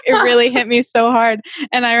was like, it really hit me so hard.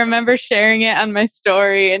 And I remember sharing it on my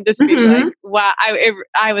story and just being like, wow,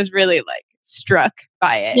 I was really like struck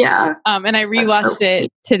by it. Yeah. And I rewatched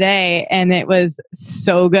it today and it was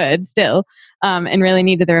so good still, and really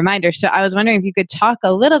needed the reminder. So I was wondering if you could talk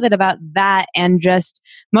a little bit about that and just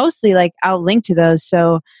mostly like I'll link to those.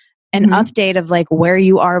 So an update of like where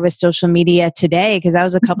you are with social media today, because that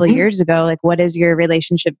was a couple of years ago. Like, what is your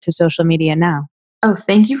relationship to social media now? Oh,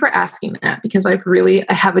 thank you for asking that, because I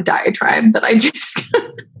have a diatribe that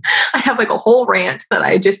I have like a whole rant that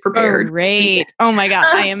I just prepared. Great. Oh my God.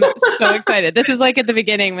 I am so excited. This is like at the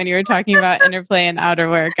beginning when you were talking about interplay and outer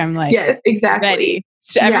work. I'm like, yes, exactly. Ready.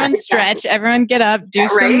 Everyone stretch, everyone get up, do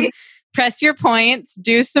some, press your points,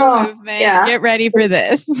 do some movement, get ready for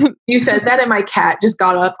this. You said that and my cat just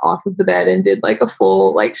got up off of the bed and did like a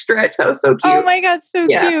full like stretch. That was so cute. Oh my God. So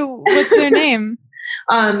cute. What's their name?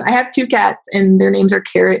 I have 2 cats and their names are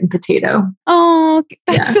Carrot and Potato. Oh,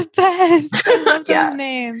 that's the best. I love those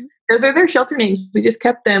names. Those are their shelter names. We just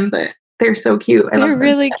kept them, but they're so cute. They're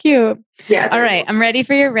really cute. Yeah. All right. I'm ready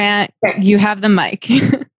for your rant. Okay. You have the mic.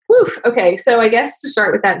 Woof. Okay. So I guess to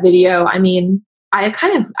start with that video, I mean, I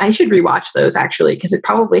should rewatch those actually, because it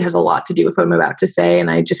probably has a lot to do with what I'm about to say.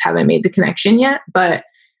 And I just haven't made the connection yet. But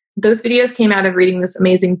those videos came out of reading this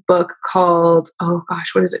amazing book called, oh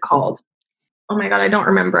gosh, what is it called? Oh my God, I don't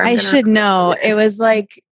remember. I should know. It was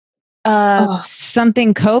like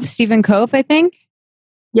something Cope, Stephen Cope, I think.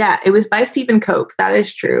 Yeah, it was by Stephen Cope. That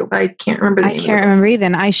is true, but I can't remember the name. I can't remember either.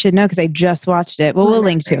 And I should know because I just watched it. Well, we'll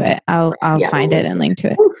link to it. I'll find it and link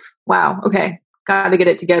to it. Oof. Wow. Okay. Got to get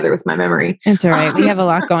it together with my memory. It's all right. We have a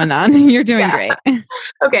lot going on. You're doing great.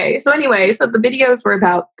 Okay. So anyway, so the videos were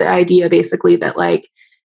about the idea basically that like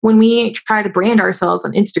when we try to brand ourselves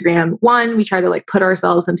on Instagram, one, we try to like put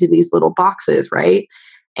ourselves into these little boxes, right?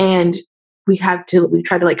 And we try to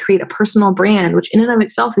like create a personal brand, which in and of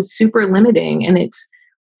itself is super limiting and it's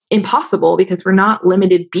impossible because we're not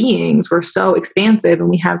limited beings. We're so expansive and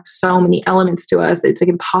we have so many elements to us. It's like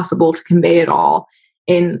impossible to convey it all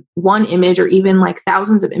in one image or even like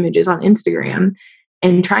thousands of images on Instagram.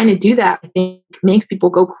 And trying to do that, I think, makes people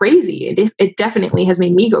go crazy. It definitely has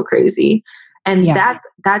made me go crazy. And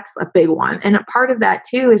that's a big one. And a part of that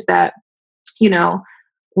too is that, you know,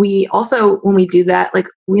 we also, when we do that, like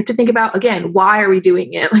we have to think about, again, why are we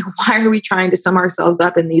doing it? Like, why are we trying to sum ourselves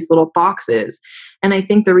up in these little boxes? And I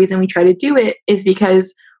think the reason we try to do it is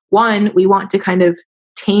because, one, we want to kind of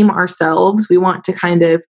tame ourselves. We want to kind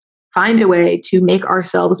of find a way to make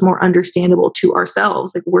ourselves more understandable to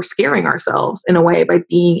ourselves. Like we're scaring ourselves in a way by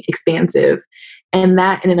being expansive. And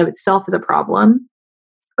that in and of itself is a problem.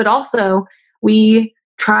 But also we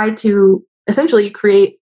try to essentially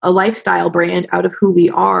create a lifestyle brand out of who we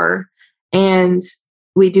are. And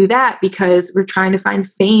we do that because we're trying to find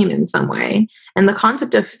fame in some way. And the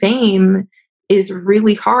concept of fame is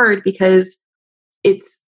really hard because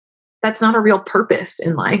that's not a real purpose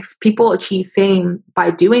in life. People achieve fame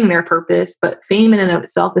by doing their purpose, but fame in and of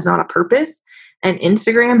itself is not a purpose. And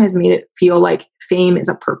Instagram has made it feel like fame is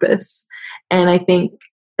a purpose. And I think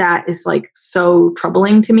that is like so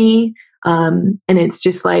troubling to me. And it's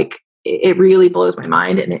just like, it really blows my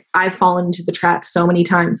mind. And I've fallen into the trap so many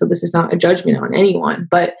times. So this is not a judgment on anyone,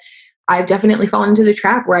 but I've definitely fallen into the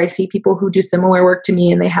trap where I see people who do similar work to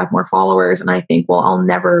me and they have more followers. And I think, well, I'll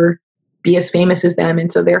never be as famous as them.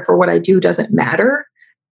 And so therefore what I do doesn't matter.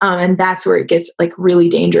 And that's where it gets like really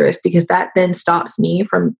dangerous because that then stops me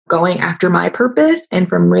from going after my purpose and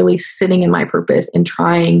from really sitting in my purpose and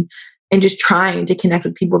trying to connect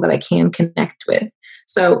with people that I can connect with.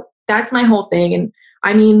 So that's my whole thing. And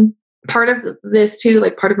I mean, part of this too,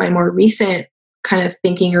 like part of my more recent kind of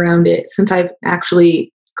thinking around it, since I've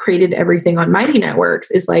actually created everything on Mighty Networks,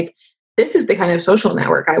 is like, this is the kind of social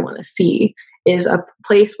network I want to see, is a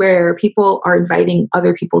place where people are inviting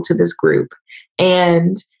other people to this group.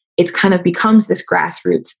 And it's kind of becomes this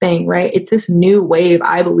grassroots thing, right? It's this new wave,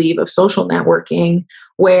 I believe, of social networking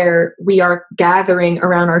where we are gathering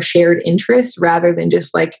around our shared interests rather than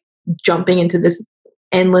just like jumping into this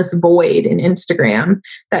endless void in Instagram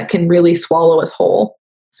that can really swallow us whole.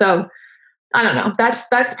 So I don't know.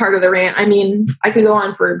 That's part of the rant. I mean, I could go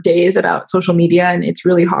on for days about social media and it's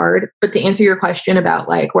really hard. But to answer your question about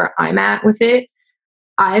like where I'm at with it,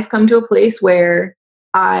 I've come to a place where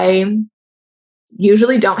I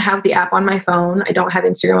usually don't have the app on my phone. I don't have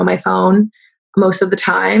Instagram on my phone most of the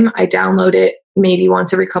time. I download it maybe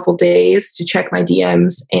once every couple days to check my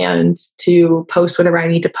DMs and to post whatever I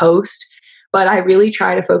need to post. But I really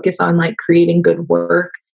try to focus on like creating good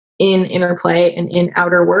work in Interplay and in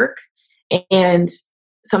outer work. And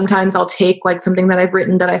sometimes I'll take like something that I've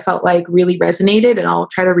written that I felt like really resonated, and I'll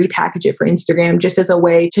try to repackage it for Instagram just as a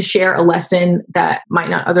way to share a lesson that might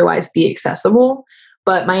not otherwise be accessible.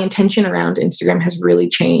 But my intention around Instagram has really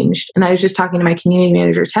changed. And I was just talking to my community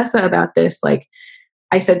manager, Tessa, about this. Like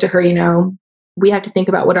I said to her, we have to think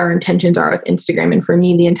about what our intentions are with Instagram. And for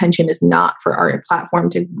me, the intention is not for our platform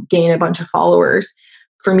to gain a bunch of followers.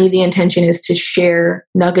 For me, the intention is to share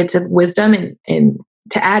nuggets of wisdom and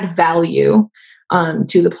to add value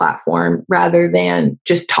to the platform rather than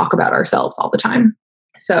just talk about ourselves all the time.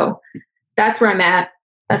 So that's where I'm at.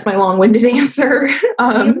 That's my long-winded answer.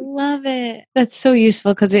 I love it. That's so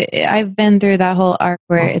useful because I've been through that whole arc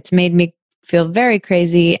where it's made me feel very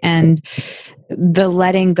crazy, and the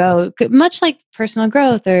letting go, much like personal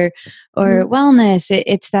growth or wellness,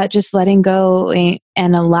 it's that just letting go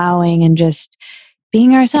and allowing and just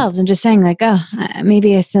being ourselves and just saying like, oh,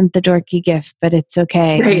 maybe I sent the dorky gift, but it's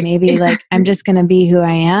okay. Right. And maybe Exactly. like, I'm just going to be who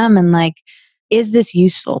I am. And like, is this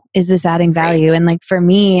useful? Is this adding value? Right. And like, for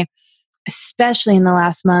me, especially in the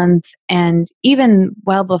last month and even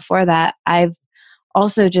well before that, I've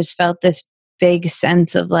also just felt this big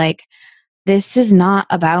sense of like, this is not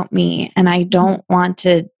about me. And I don't want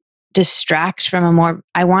to distract from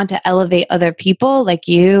I want to elevate other people like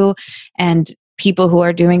you and people who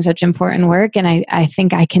are doing such important work. And I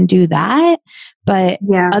think I can do that. But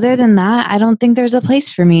other than that, I don't think there's a place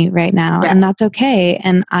for me right now. Yeah. And that's okay.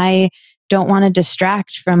 And I don't want to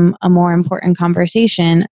distract from a more important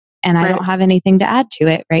conversation. And I don't have anything to add to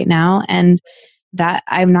it right now. And that,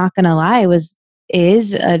 I'm not going to lie,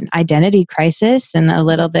 is an identity crisis and a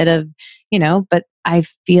little bit of, but I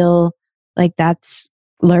feel like that's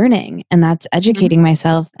learning and that's educating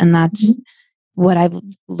myself. And that's what I've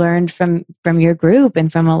learned from your group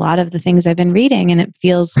and from a lot of the things I've been reading, and it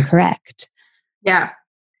feels correct. Yeah.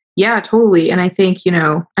 Yeah, totally. And I think,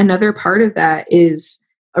 another part of that is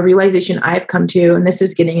a realization I've come to, and this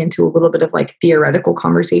is getting into a little bit of like theoretical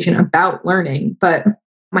conversation about learning, but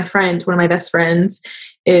my friend, one of my best friends,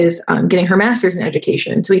 is getting her master's in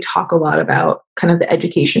education. So we talk a lot about kind of the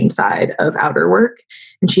education side of outer work,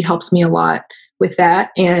 and she helps me a lot with that.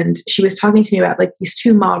 And she was talking to me about like these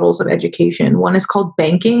two models of education. One is called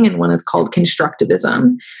banking and one is called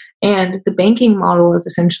constructivism. And the banking model is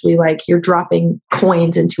essentially like you're dropping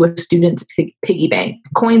coins into a student's piggy bank,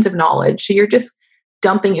 coins of knowledge. So you're just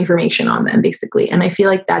dumping information on them basically. And I feel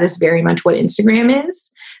like that is very much what Instagram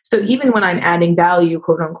is. So even when I'm adding value,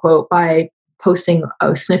 quote unquote, by posting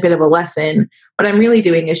a snippet of a lesson, what I'm really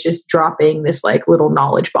doing is just dropping this like little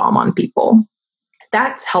knowledge bomb on people.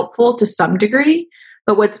 That's helpful to some degree,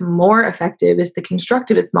 but what's more effective is the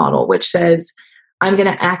constructivist model, which says, I'm going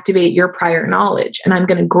to activate your prior knowledge and I'm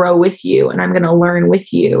going to grow with you and I'm going to learn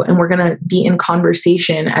with you and we're going to be in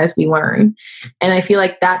conversation as we learn. And I feel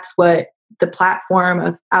like that's what the platform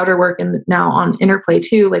of outer work and now on Interplay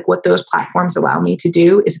too, like what those platforms allow me to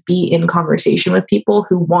do is be in conversation with people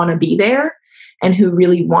who want to be there and who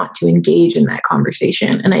really want to engage in that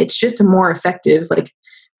conversation. And it's just a more effective, like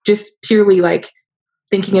just purely like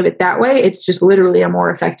thinking of it that way, it's just literally a more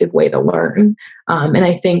effective way to learn. And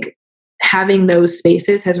I think having those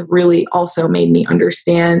spaces has really also made me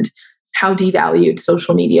understand how devalued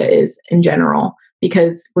social media is in general,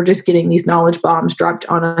 because we're just getting these knowledge bombs dropped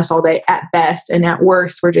on us all day at best. And at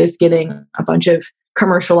worst, we're just getting a bunch of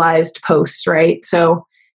commercialized posts, right? So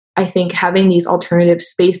I think having these alternative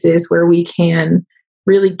spaces where we can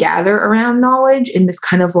really gather around knowledge in this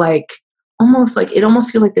kind of like, it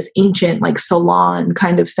almost feels like this ancient like salon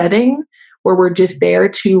kind of setting where we're just there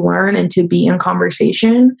to learn and to be in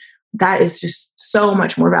conversation. That is just so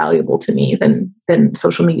much more valuable to me than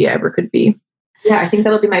social media ever could be. Yeah, I think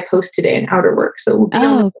that'll be my post today in outer work. So we'll be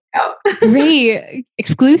on the lookout. Great.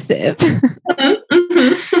 Exclusive.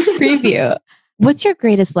 Preview. What's your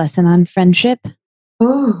greatest lesson on friendship?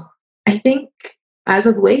 Oh, I think as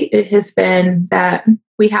of late, it has been that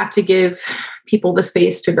we have to give people the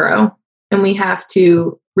space to grow. And we have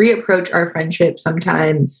to reapproach our friendship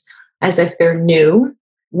sometimes as if they're new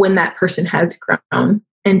when that person has grown,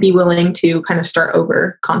 and be willing to kind of start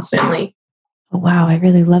over constantly. Oh, wow. I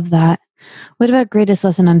really love that. What about greatest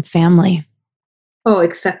lesson on family? Oh,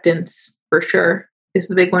 acceptance for sure is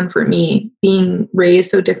the big one for me. Being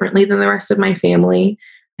raised so differently than the rest of my family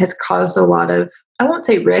has caused a lot of, I won't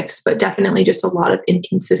say rifts, but definitely just a lot of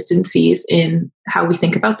inconsistencies in how we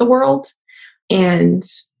think about the world. And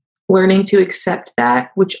learning to accept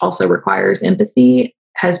that, which also requires empathy,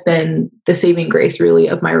 has been the saving grace really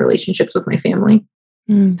of my relationships with my family.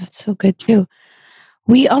 That's so good too.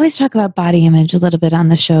 We always talk about body image a little bit on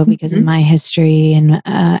the show because of my history. And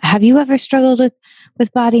have you ever struggled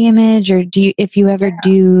with body image, or if you ever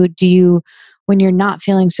do you, when you're not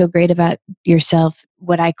feeling so great about yourself,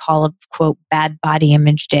 what I call a quote bad body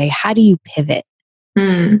image day, how do you pivot?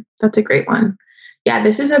 That's a great one. Yeah,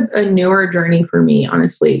 this is a newer journey for me,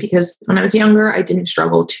 honestly, because when I was younger, I didn't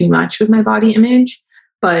struggle too much with my body image.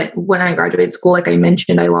 But when I graduated school, like I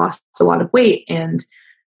mentioned, I lost a lot of weight and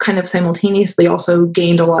kind of simultaneously also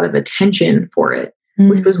gained a lot of attention for it,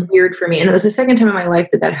 which was weird for me. And it was the second time in my life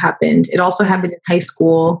that happened. It also happened in high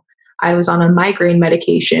school. I was on a migraine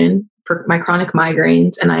medication for my chronic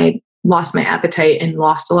migraines, and I lost my appetite and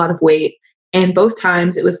lost a lot of weight. And both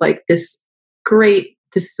times it was like this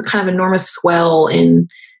kind of enormous swell in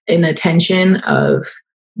attention of,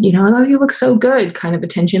 oh, you look so good kind of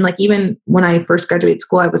attention. Like even when I first graduated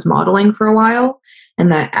school, I was modeling for a while,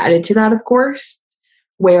 and that added to that, of course,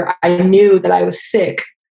 where I knew that I was sick,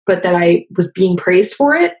 but that I was being praised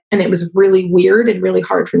for it. And it was really weird and really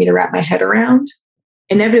hard for me to wrap my head around.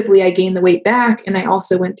 Inevitably, I gained the weight back, and I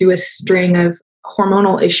also went through a string of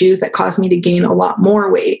hormonal issues that caused me to gain a lot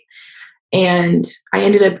more weight. And I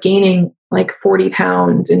ended up gaining like 40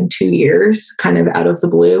 pounds in 2 years, kind of out of the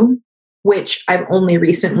blue, which I've only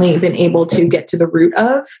recently been able to get to the root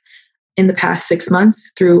of in the past 6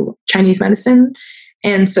 months through Chinese medicine.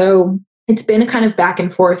 And so it's been a kind of back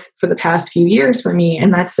and forth for the past few years for me.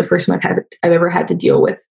 And that's the first time I've ever had to deal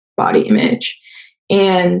with body image.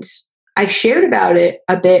 And I shared about it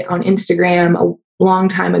a bit on Instagram a long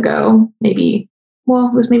time ago, it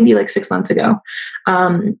was maybe like 6 months ago.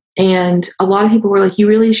 And a lot of people were like, you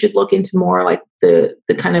really should look into more like the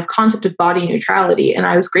kind of concept of body neutrality. And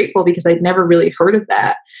I was grateful because I'd never really heard of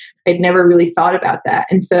that. I'd never really thought about that.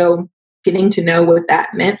 And so getting to know what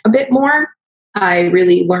that meant a bit more, I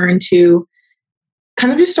really learned to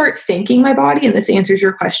kind of just start thanking my body. And this answers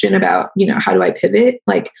your question about, how do I pivot?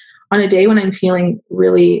 Like on a day when I'm feeling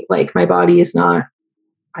really like my body is not,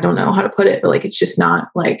 I don't know how to put it, but like, it's just not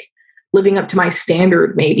like living up to my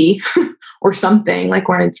standard maybe, or something, like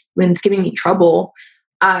when it's giving me trouble,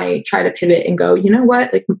 I try to pivot and go, you know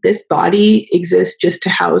what, like this body exists just to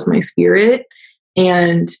house my spirit.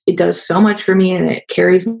 And it does so much for me, and it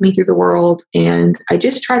carries me through the world. And I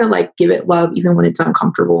just try to like give it love, even when it's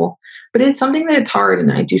uncomfortable. But it's something that it's hard,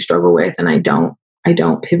 and I do struggle with, and I don't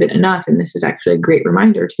pivot enough. And this is actually a great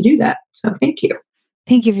reminder to do that. So thank you.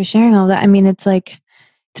 Thank you for sharing all that. I mean, it's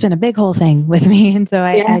been a big whole thing with me. And so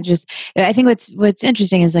I think what's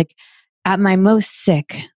interesting is like at my most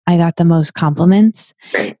sick, I got the most compliments.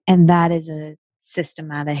 Right. And that is a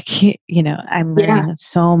systematic, I'm learning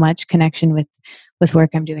so much connection with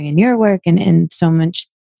work I'm doing in your work, and so much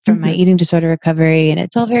from my eating disorder recovery. And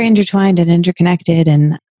it's all very intertwined and interconnected,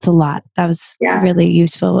 and it's a lot. That was really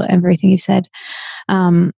useful, everything you said.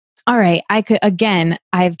 All right.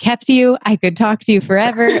 I've kept you. I could talk to you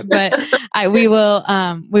forever, but we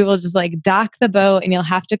will just like dock the boat, and you'll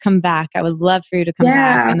have to come back. I would love for you to come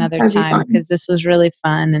back another time, because this was really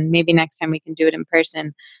fun. And maybe next time we can do it in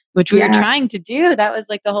person, which we were trying to do. That was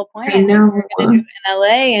like the whole point. I know. We were going to do it in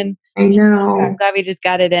LA, and I know. I'm glad we just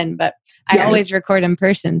got it in, but I always record in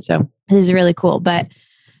person. So this is really cool. But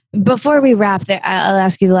before we wrap, I'll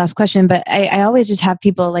ask you the last question, but I always just have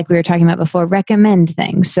people, like we were talking about before, recommend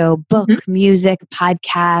things. So book, music,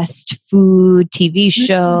 podcast, food, TV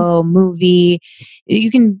show, movie.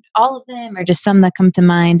 You can, all of them, or just some that come to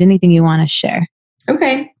mind, anything you want to share.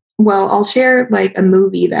 Okay. Well, I'll share like a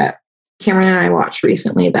movie that Cameron and I watched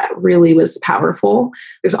recently that really was powerful.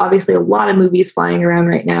 There's obviously a lot of movies flying around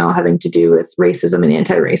right now having to do with racism and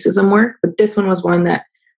anti-racism work, but this one was one that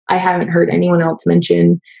I haven't heard anyone else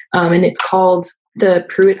mention. And it's called The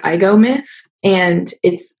Pruitt-Igoe Myth. And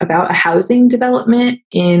it's about a housing development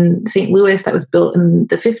in St. Louis that was built in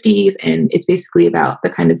the 50s. And it's basically about the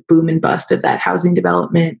kind of boom and bust of that housing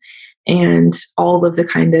development and all of the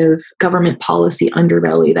kind of government policy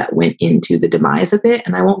underbelly that went into the demise of it.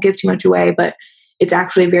 And I won't give too much away, but it's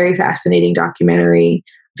actually a very fascinating documentary,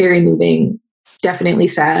 very moving, definitely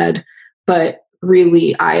sad, but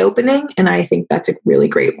really eye-opening. And I think that's a really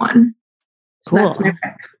great one. So that's my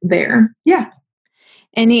pick there. Yeah.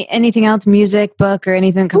 Anything else, music, book, or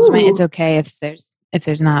anything that comes to mind? It's okay if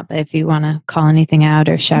there's not, but if you want to call anything out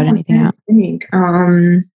or shout anything out.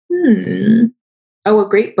 A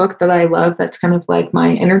great book that I love that's kind of like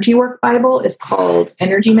my energy work Bible is called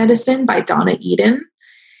Energy Medicine by Donna Eden.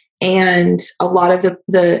 And a lot of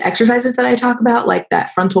the exercises that I talk about, like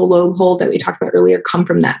that frontal lobe hold that we talked about earlier, come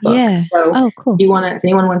from that book. Yeah. So cool. if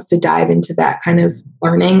anyone wants to dive into that kind of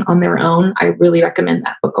learning on their own, I really recommend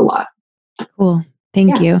that book a lot. Cool.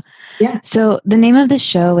 Thank you. Yeah. So the name of the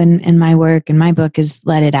show and my work and my book is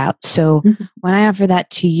Let It Out. So when I offer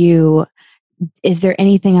that to you, is there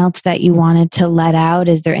anything else that you wanted to let out?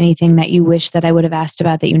 Is there anything that you wish that I would have asked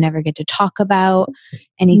about that you never get to talk about?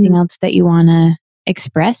 Anything else that you want to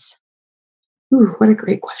express? Ooh, what a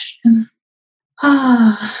great question.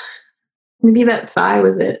 Maybe that sigh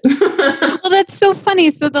was it. Well, that's so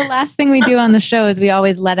funny. So the last thing we do on the show is we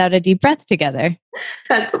always let out a deep breath together.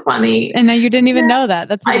 That's funny. And you didn't even know that.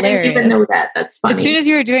 That's hilarious. I didn't even know that. That's funny. As soon as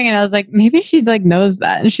you were doing it, I was like, maybe she like knows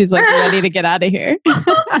that. And she's like ready to get out of here.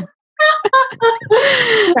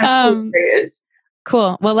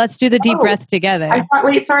 Cool. Well, let's do the deep breath together.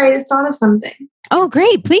 I just thought of something. Oh,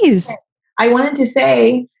 great. Please. I wanted to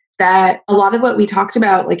say that a lot of what we talked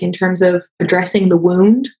about, like in terms of addressing the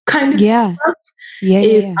wound kind of stuff,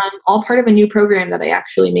 is all part of a new program that I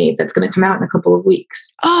actually made that's going to come out in a couple of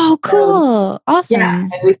weeks. Oh, cool. Awesome. Yeah,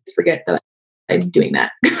 I always forget that I'm doing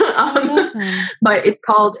that. Awesome. But it's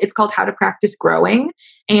called How to Practice Growing.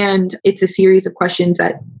 And it's a series of questions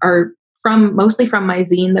that are mostly from my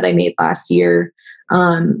zine that I made last year,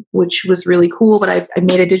 which was really cool. But I've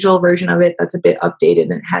made a digital version of it that's a bit updated,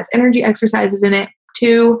 and it has energy exercises in it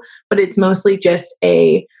too. But it's mostly just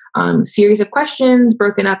a series of questions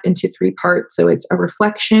broken up into 3 parts. So it's a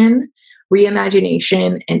reflection,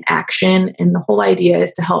 reimagination, and action. And the whole idea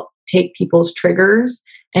is to help take people's triggers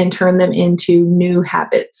and turn them into new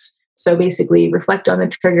habits. So basically reflect on the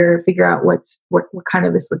trigger, figure out what kind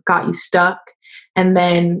of is got you stuck, and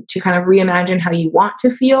then to kind of reimagine how you want to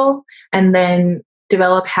feel, and then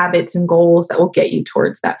develop habits and goals that will get you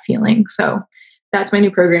towards that feeling. So that's my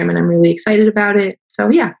new program, and I'm really excited about it. So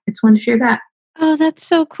yeah, I just wanted to share that. Oh, that's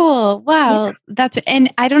so cool. Wow. Yeah.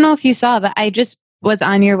 And I don't know if you saw, but I just was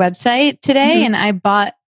on your website today and I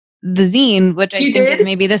bought the zine, which I think is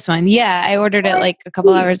maybe this one. Yeah. I ordered it like a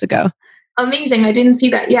couple hours ago. Amazing. I didn't see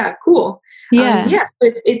that. Yeah. Cool. Yeah.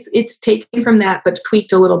 It's taken from that, but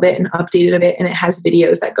tweaked a little bit and updated a bit. And it has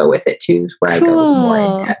videos that go with it too, where I go more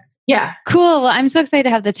in depth. Yeah. Cool. Well, I'm so excited to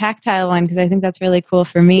have the tactile one because I think that's really cool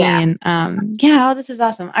for me. Yeah. And this is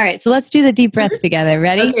awesome. All right. So let's do the deep breaths together.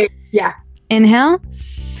 Ready? Okay. Yeah. Inhale.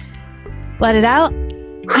 Let it out.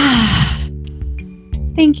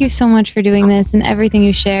 Thank you so much for doing this and everything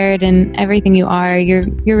you shared and everything you are. You're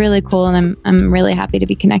really cool, and I'm really happy to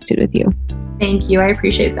be connected with you. Thank you. I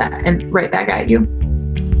appreciate that. And right back at you.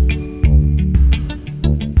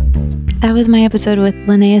 That was my episode with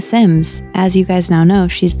Linnea Sims. As you guys now know,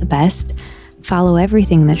 she's the best. Follow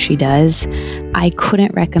everything that she does. I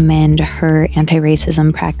couldn't recommend her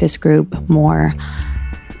anti-racism practice group more.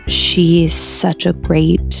 She's such a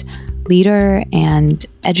great leader and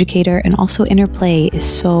educator, and also Interplay is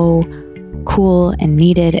so cool and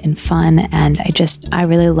needed and fun. And I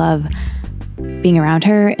really love being around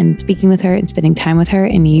her and speaking with her and spending time with her.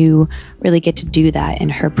 And you really get to do that in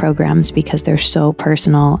her programs because they're so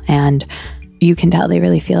personal and you can tell they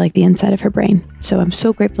really feel like the inside of her brain. So I'm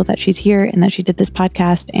so grateful that she's here and that she did this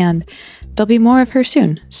podcast, and there'll be more of her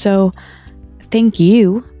soon. So thank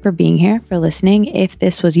you for being here, for listening. If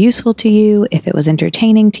this was useful to you, if it was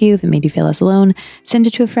entertaining to you, if it made you feel less alone, send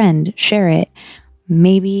it to a friend, share it.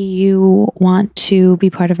 Maybe you want to be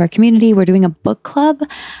part of our community. We're doing a book club,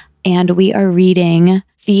 and we are reading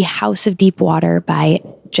The House of Deep Water by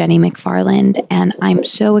Jenny McFarland. And I'm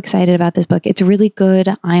so excited about this book. It's really good.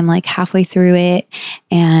 I'm like halfway through it,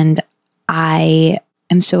 and I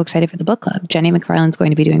am so excited for the book club. Jenny McFarland's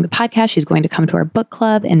going to be doing the podcast. She's going to come to our book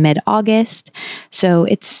club in mid-August. So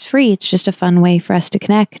it's free. It's just a fun way for us to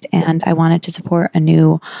connect. And I wanted to support a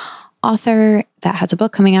new author that has a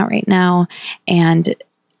book coming out right now. And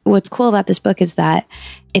what's cool about this book is that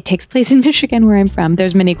it takes place in Michigan, where I'm from.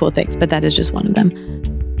 There's many cool things, but that is just one of them.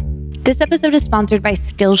 This episode is sponsored by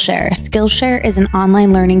Skillshare. Skillshare is an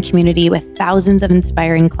online learning community with thousands of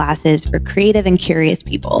inspiring classes for creative and curious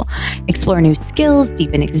people. Explore new skills,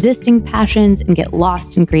 deepen existing passions, and get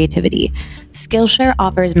lost in creativity. Skillshare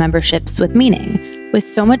offers memberships with meaning. With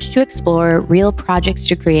so much to explore, real projects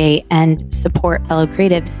to create, and support fellow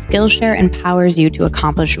creatives, Skillshare empowers you to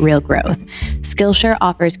accomplish real growth. Skillshare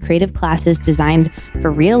offers creative classes designed for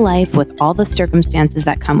real life with all the circumstances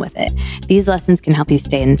that come with it. These lessons can help you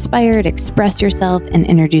stay inspired, express yourself, and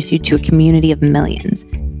introduce you to a community of millions.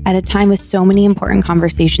 At a time with so many important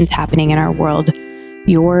conversations happening in our world,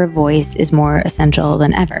 your voice is more essential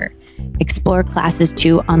than ever. Explore classes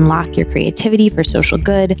to unlock your creativity for social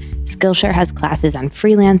good. Skillshare has classes on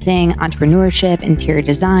freelancing, entrepreneurship, interior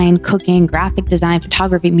design, cooking, graphic design,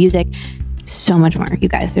 photography, music, so much more. You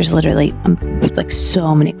guys, there's literally like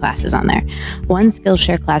so many classes on there. One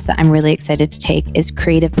Skillshare class that I'm really excited to take is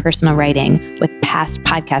Creative Personal Writing with past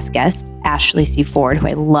podcast guest, Ashley C. Ford, who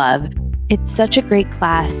I love. It's such a great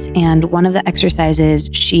class, and one of the exercises,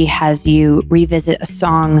 she has you revisit a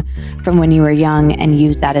song from when you were young and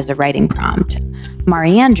use that as a writing prompt.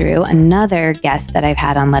 Mari Andrew, another guest that I've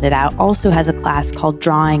had on Let It Out, also has a class called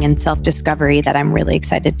Drawing and Self-Discovery that I'm really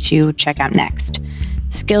excited to check out next.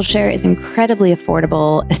 Skillshare is incredibly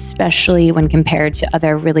affordable, especially when compared to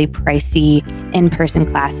other really pricey in-person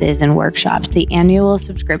classes and workshops. The annual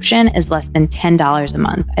subscription is less than $10 a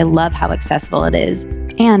month. I love how accessible it is.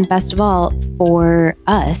 And best of all, for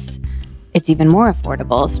us, it's even more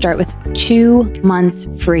affordable. Start with 2 months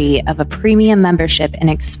free of a premium membership and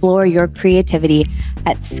explore your creativity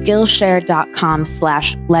at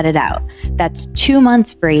Skillshare.com/letitout. That's 2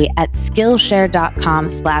 months free at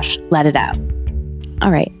Skillshare.com/letitout.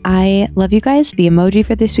 All right. I love you guys. The emoji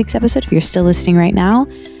for this week's episode, if you're still listening right now,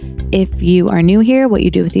 if you are new here, what you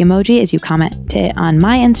do with the emoji is you comment it on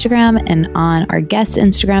my Instagram and on our guest's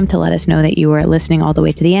Instagram to let us know that you are listening all the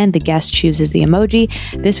way to the end. The guest chooses the emoji.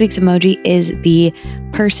 This week's emoji is the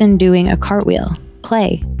person doing a cartwheel.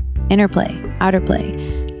 Play, inner play, outer play.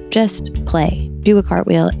 Just play. Do a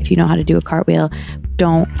cartwheel if you know how to do a cartwheel.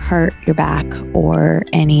 Don't hurt your back or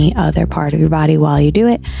any other part of your body while you do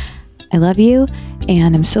it. I love you,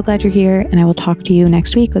 and I'm so glad you're here, and I will talk to you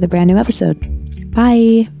next week with a brand new episode.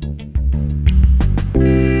 Bye.